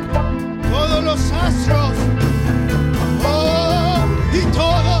todos los astros. Oh, y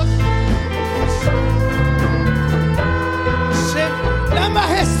todos la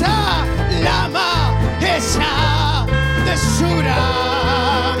majestad de su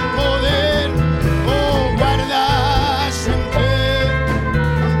gran poder. Oh, guarda su integridad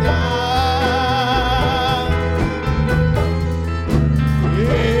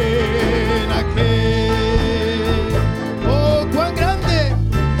en aquel. Oh, cuán grande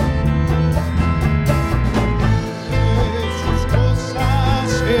sus cosas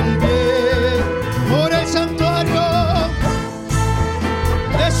el bien por el santuario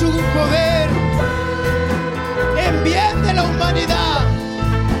de su poder, en bien de la humanidad.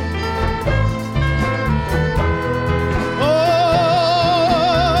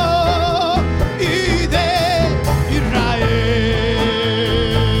 Oh, y de Israel.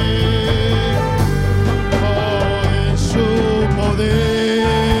 Oh, en su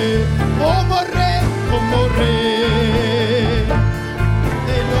poder, como rey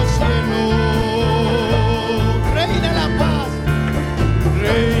de los cielos. Reina la paz,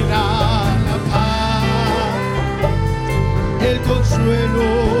 reina la paz, el consuelo.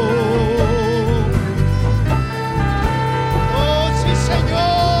 Oh, sí,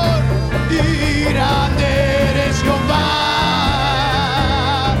 Señor, y grande eres Jehová,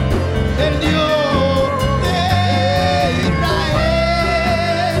 el Dios de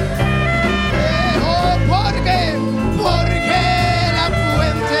Israel. Oh, porque la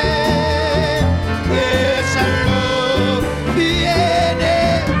fuente de salud viene.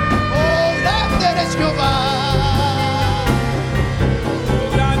 Oh, grande eres Jehová.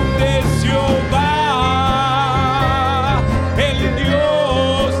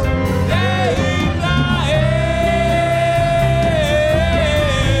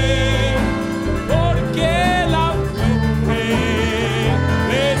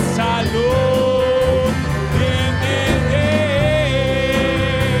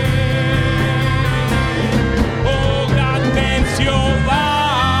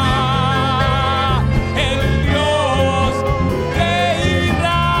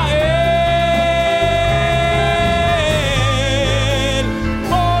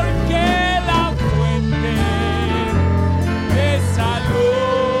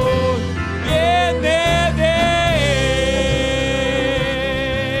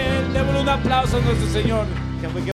 Aplausos a nuestro Señor.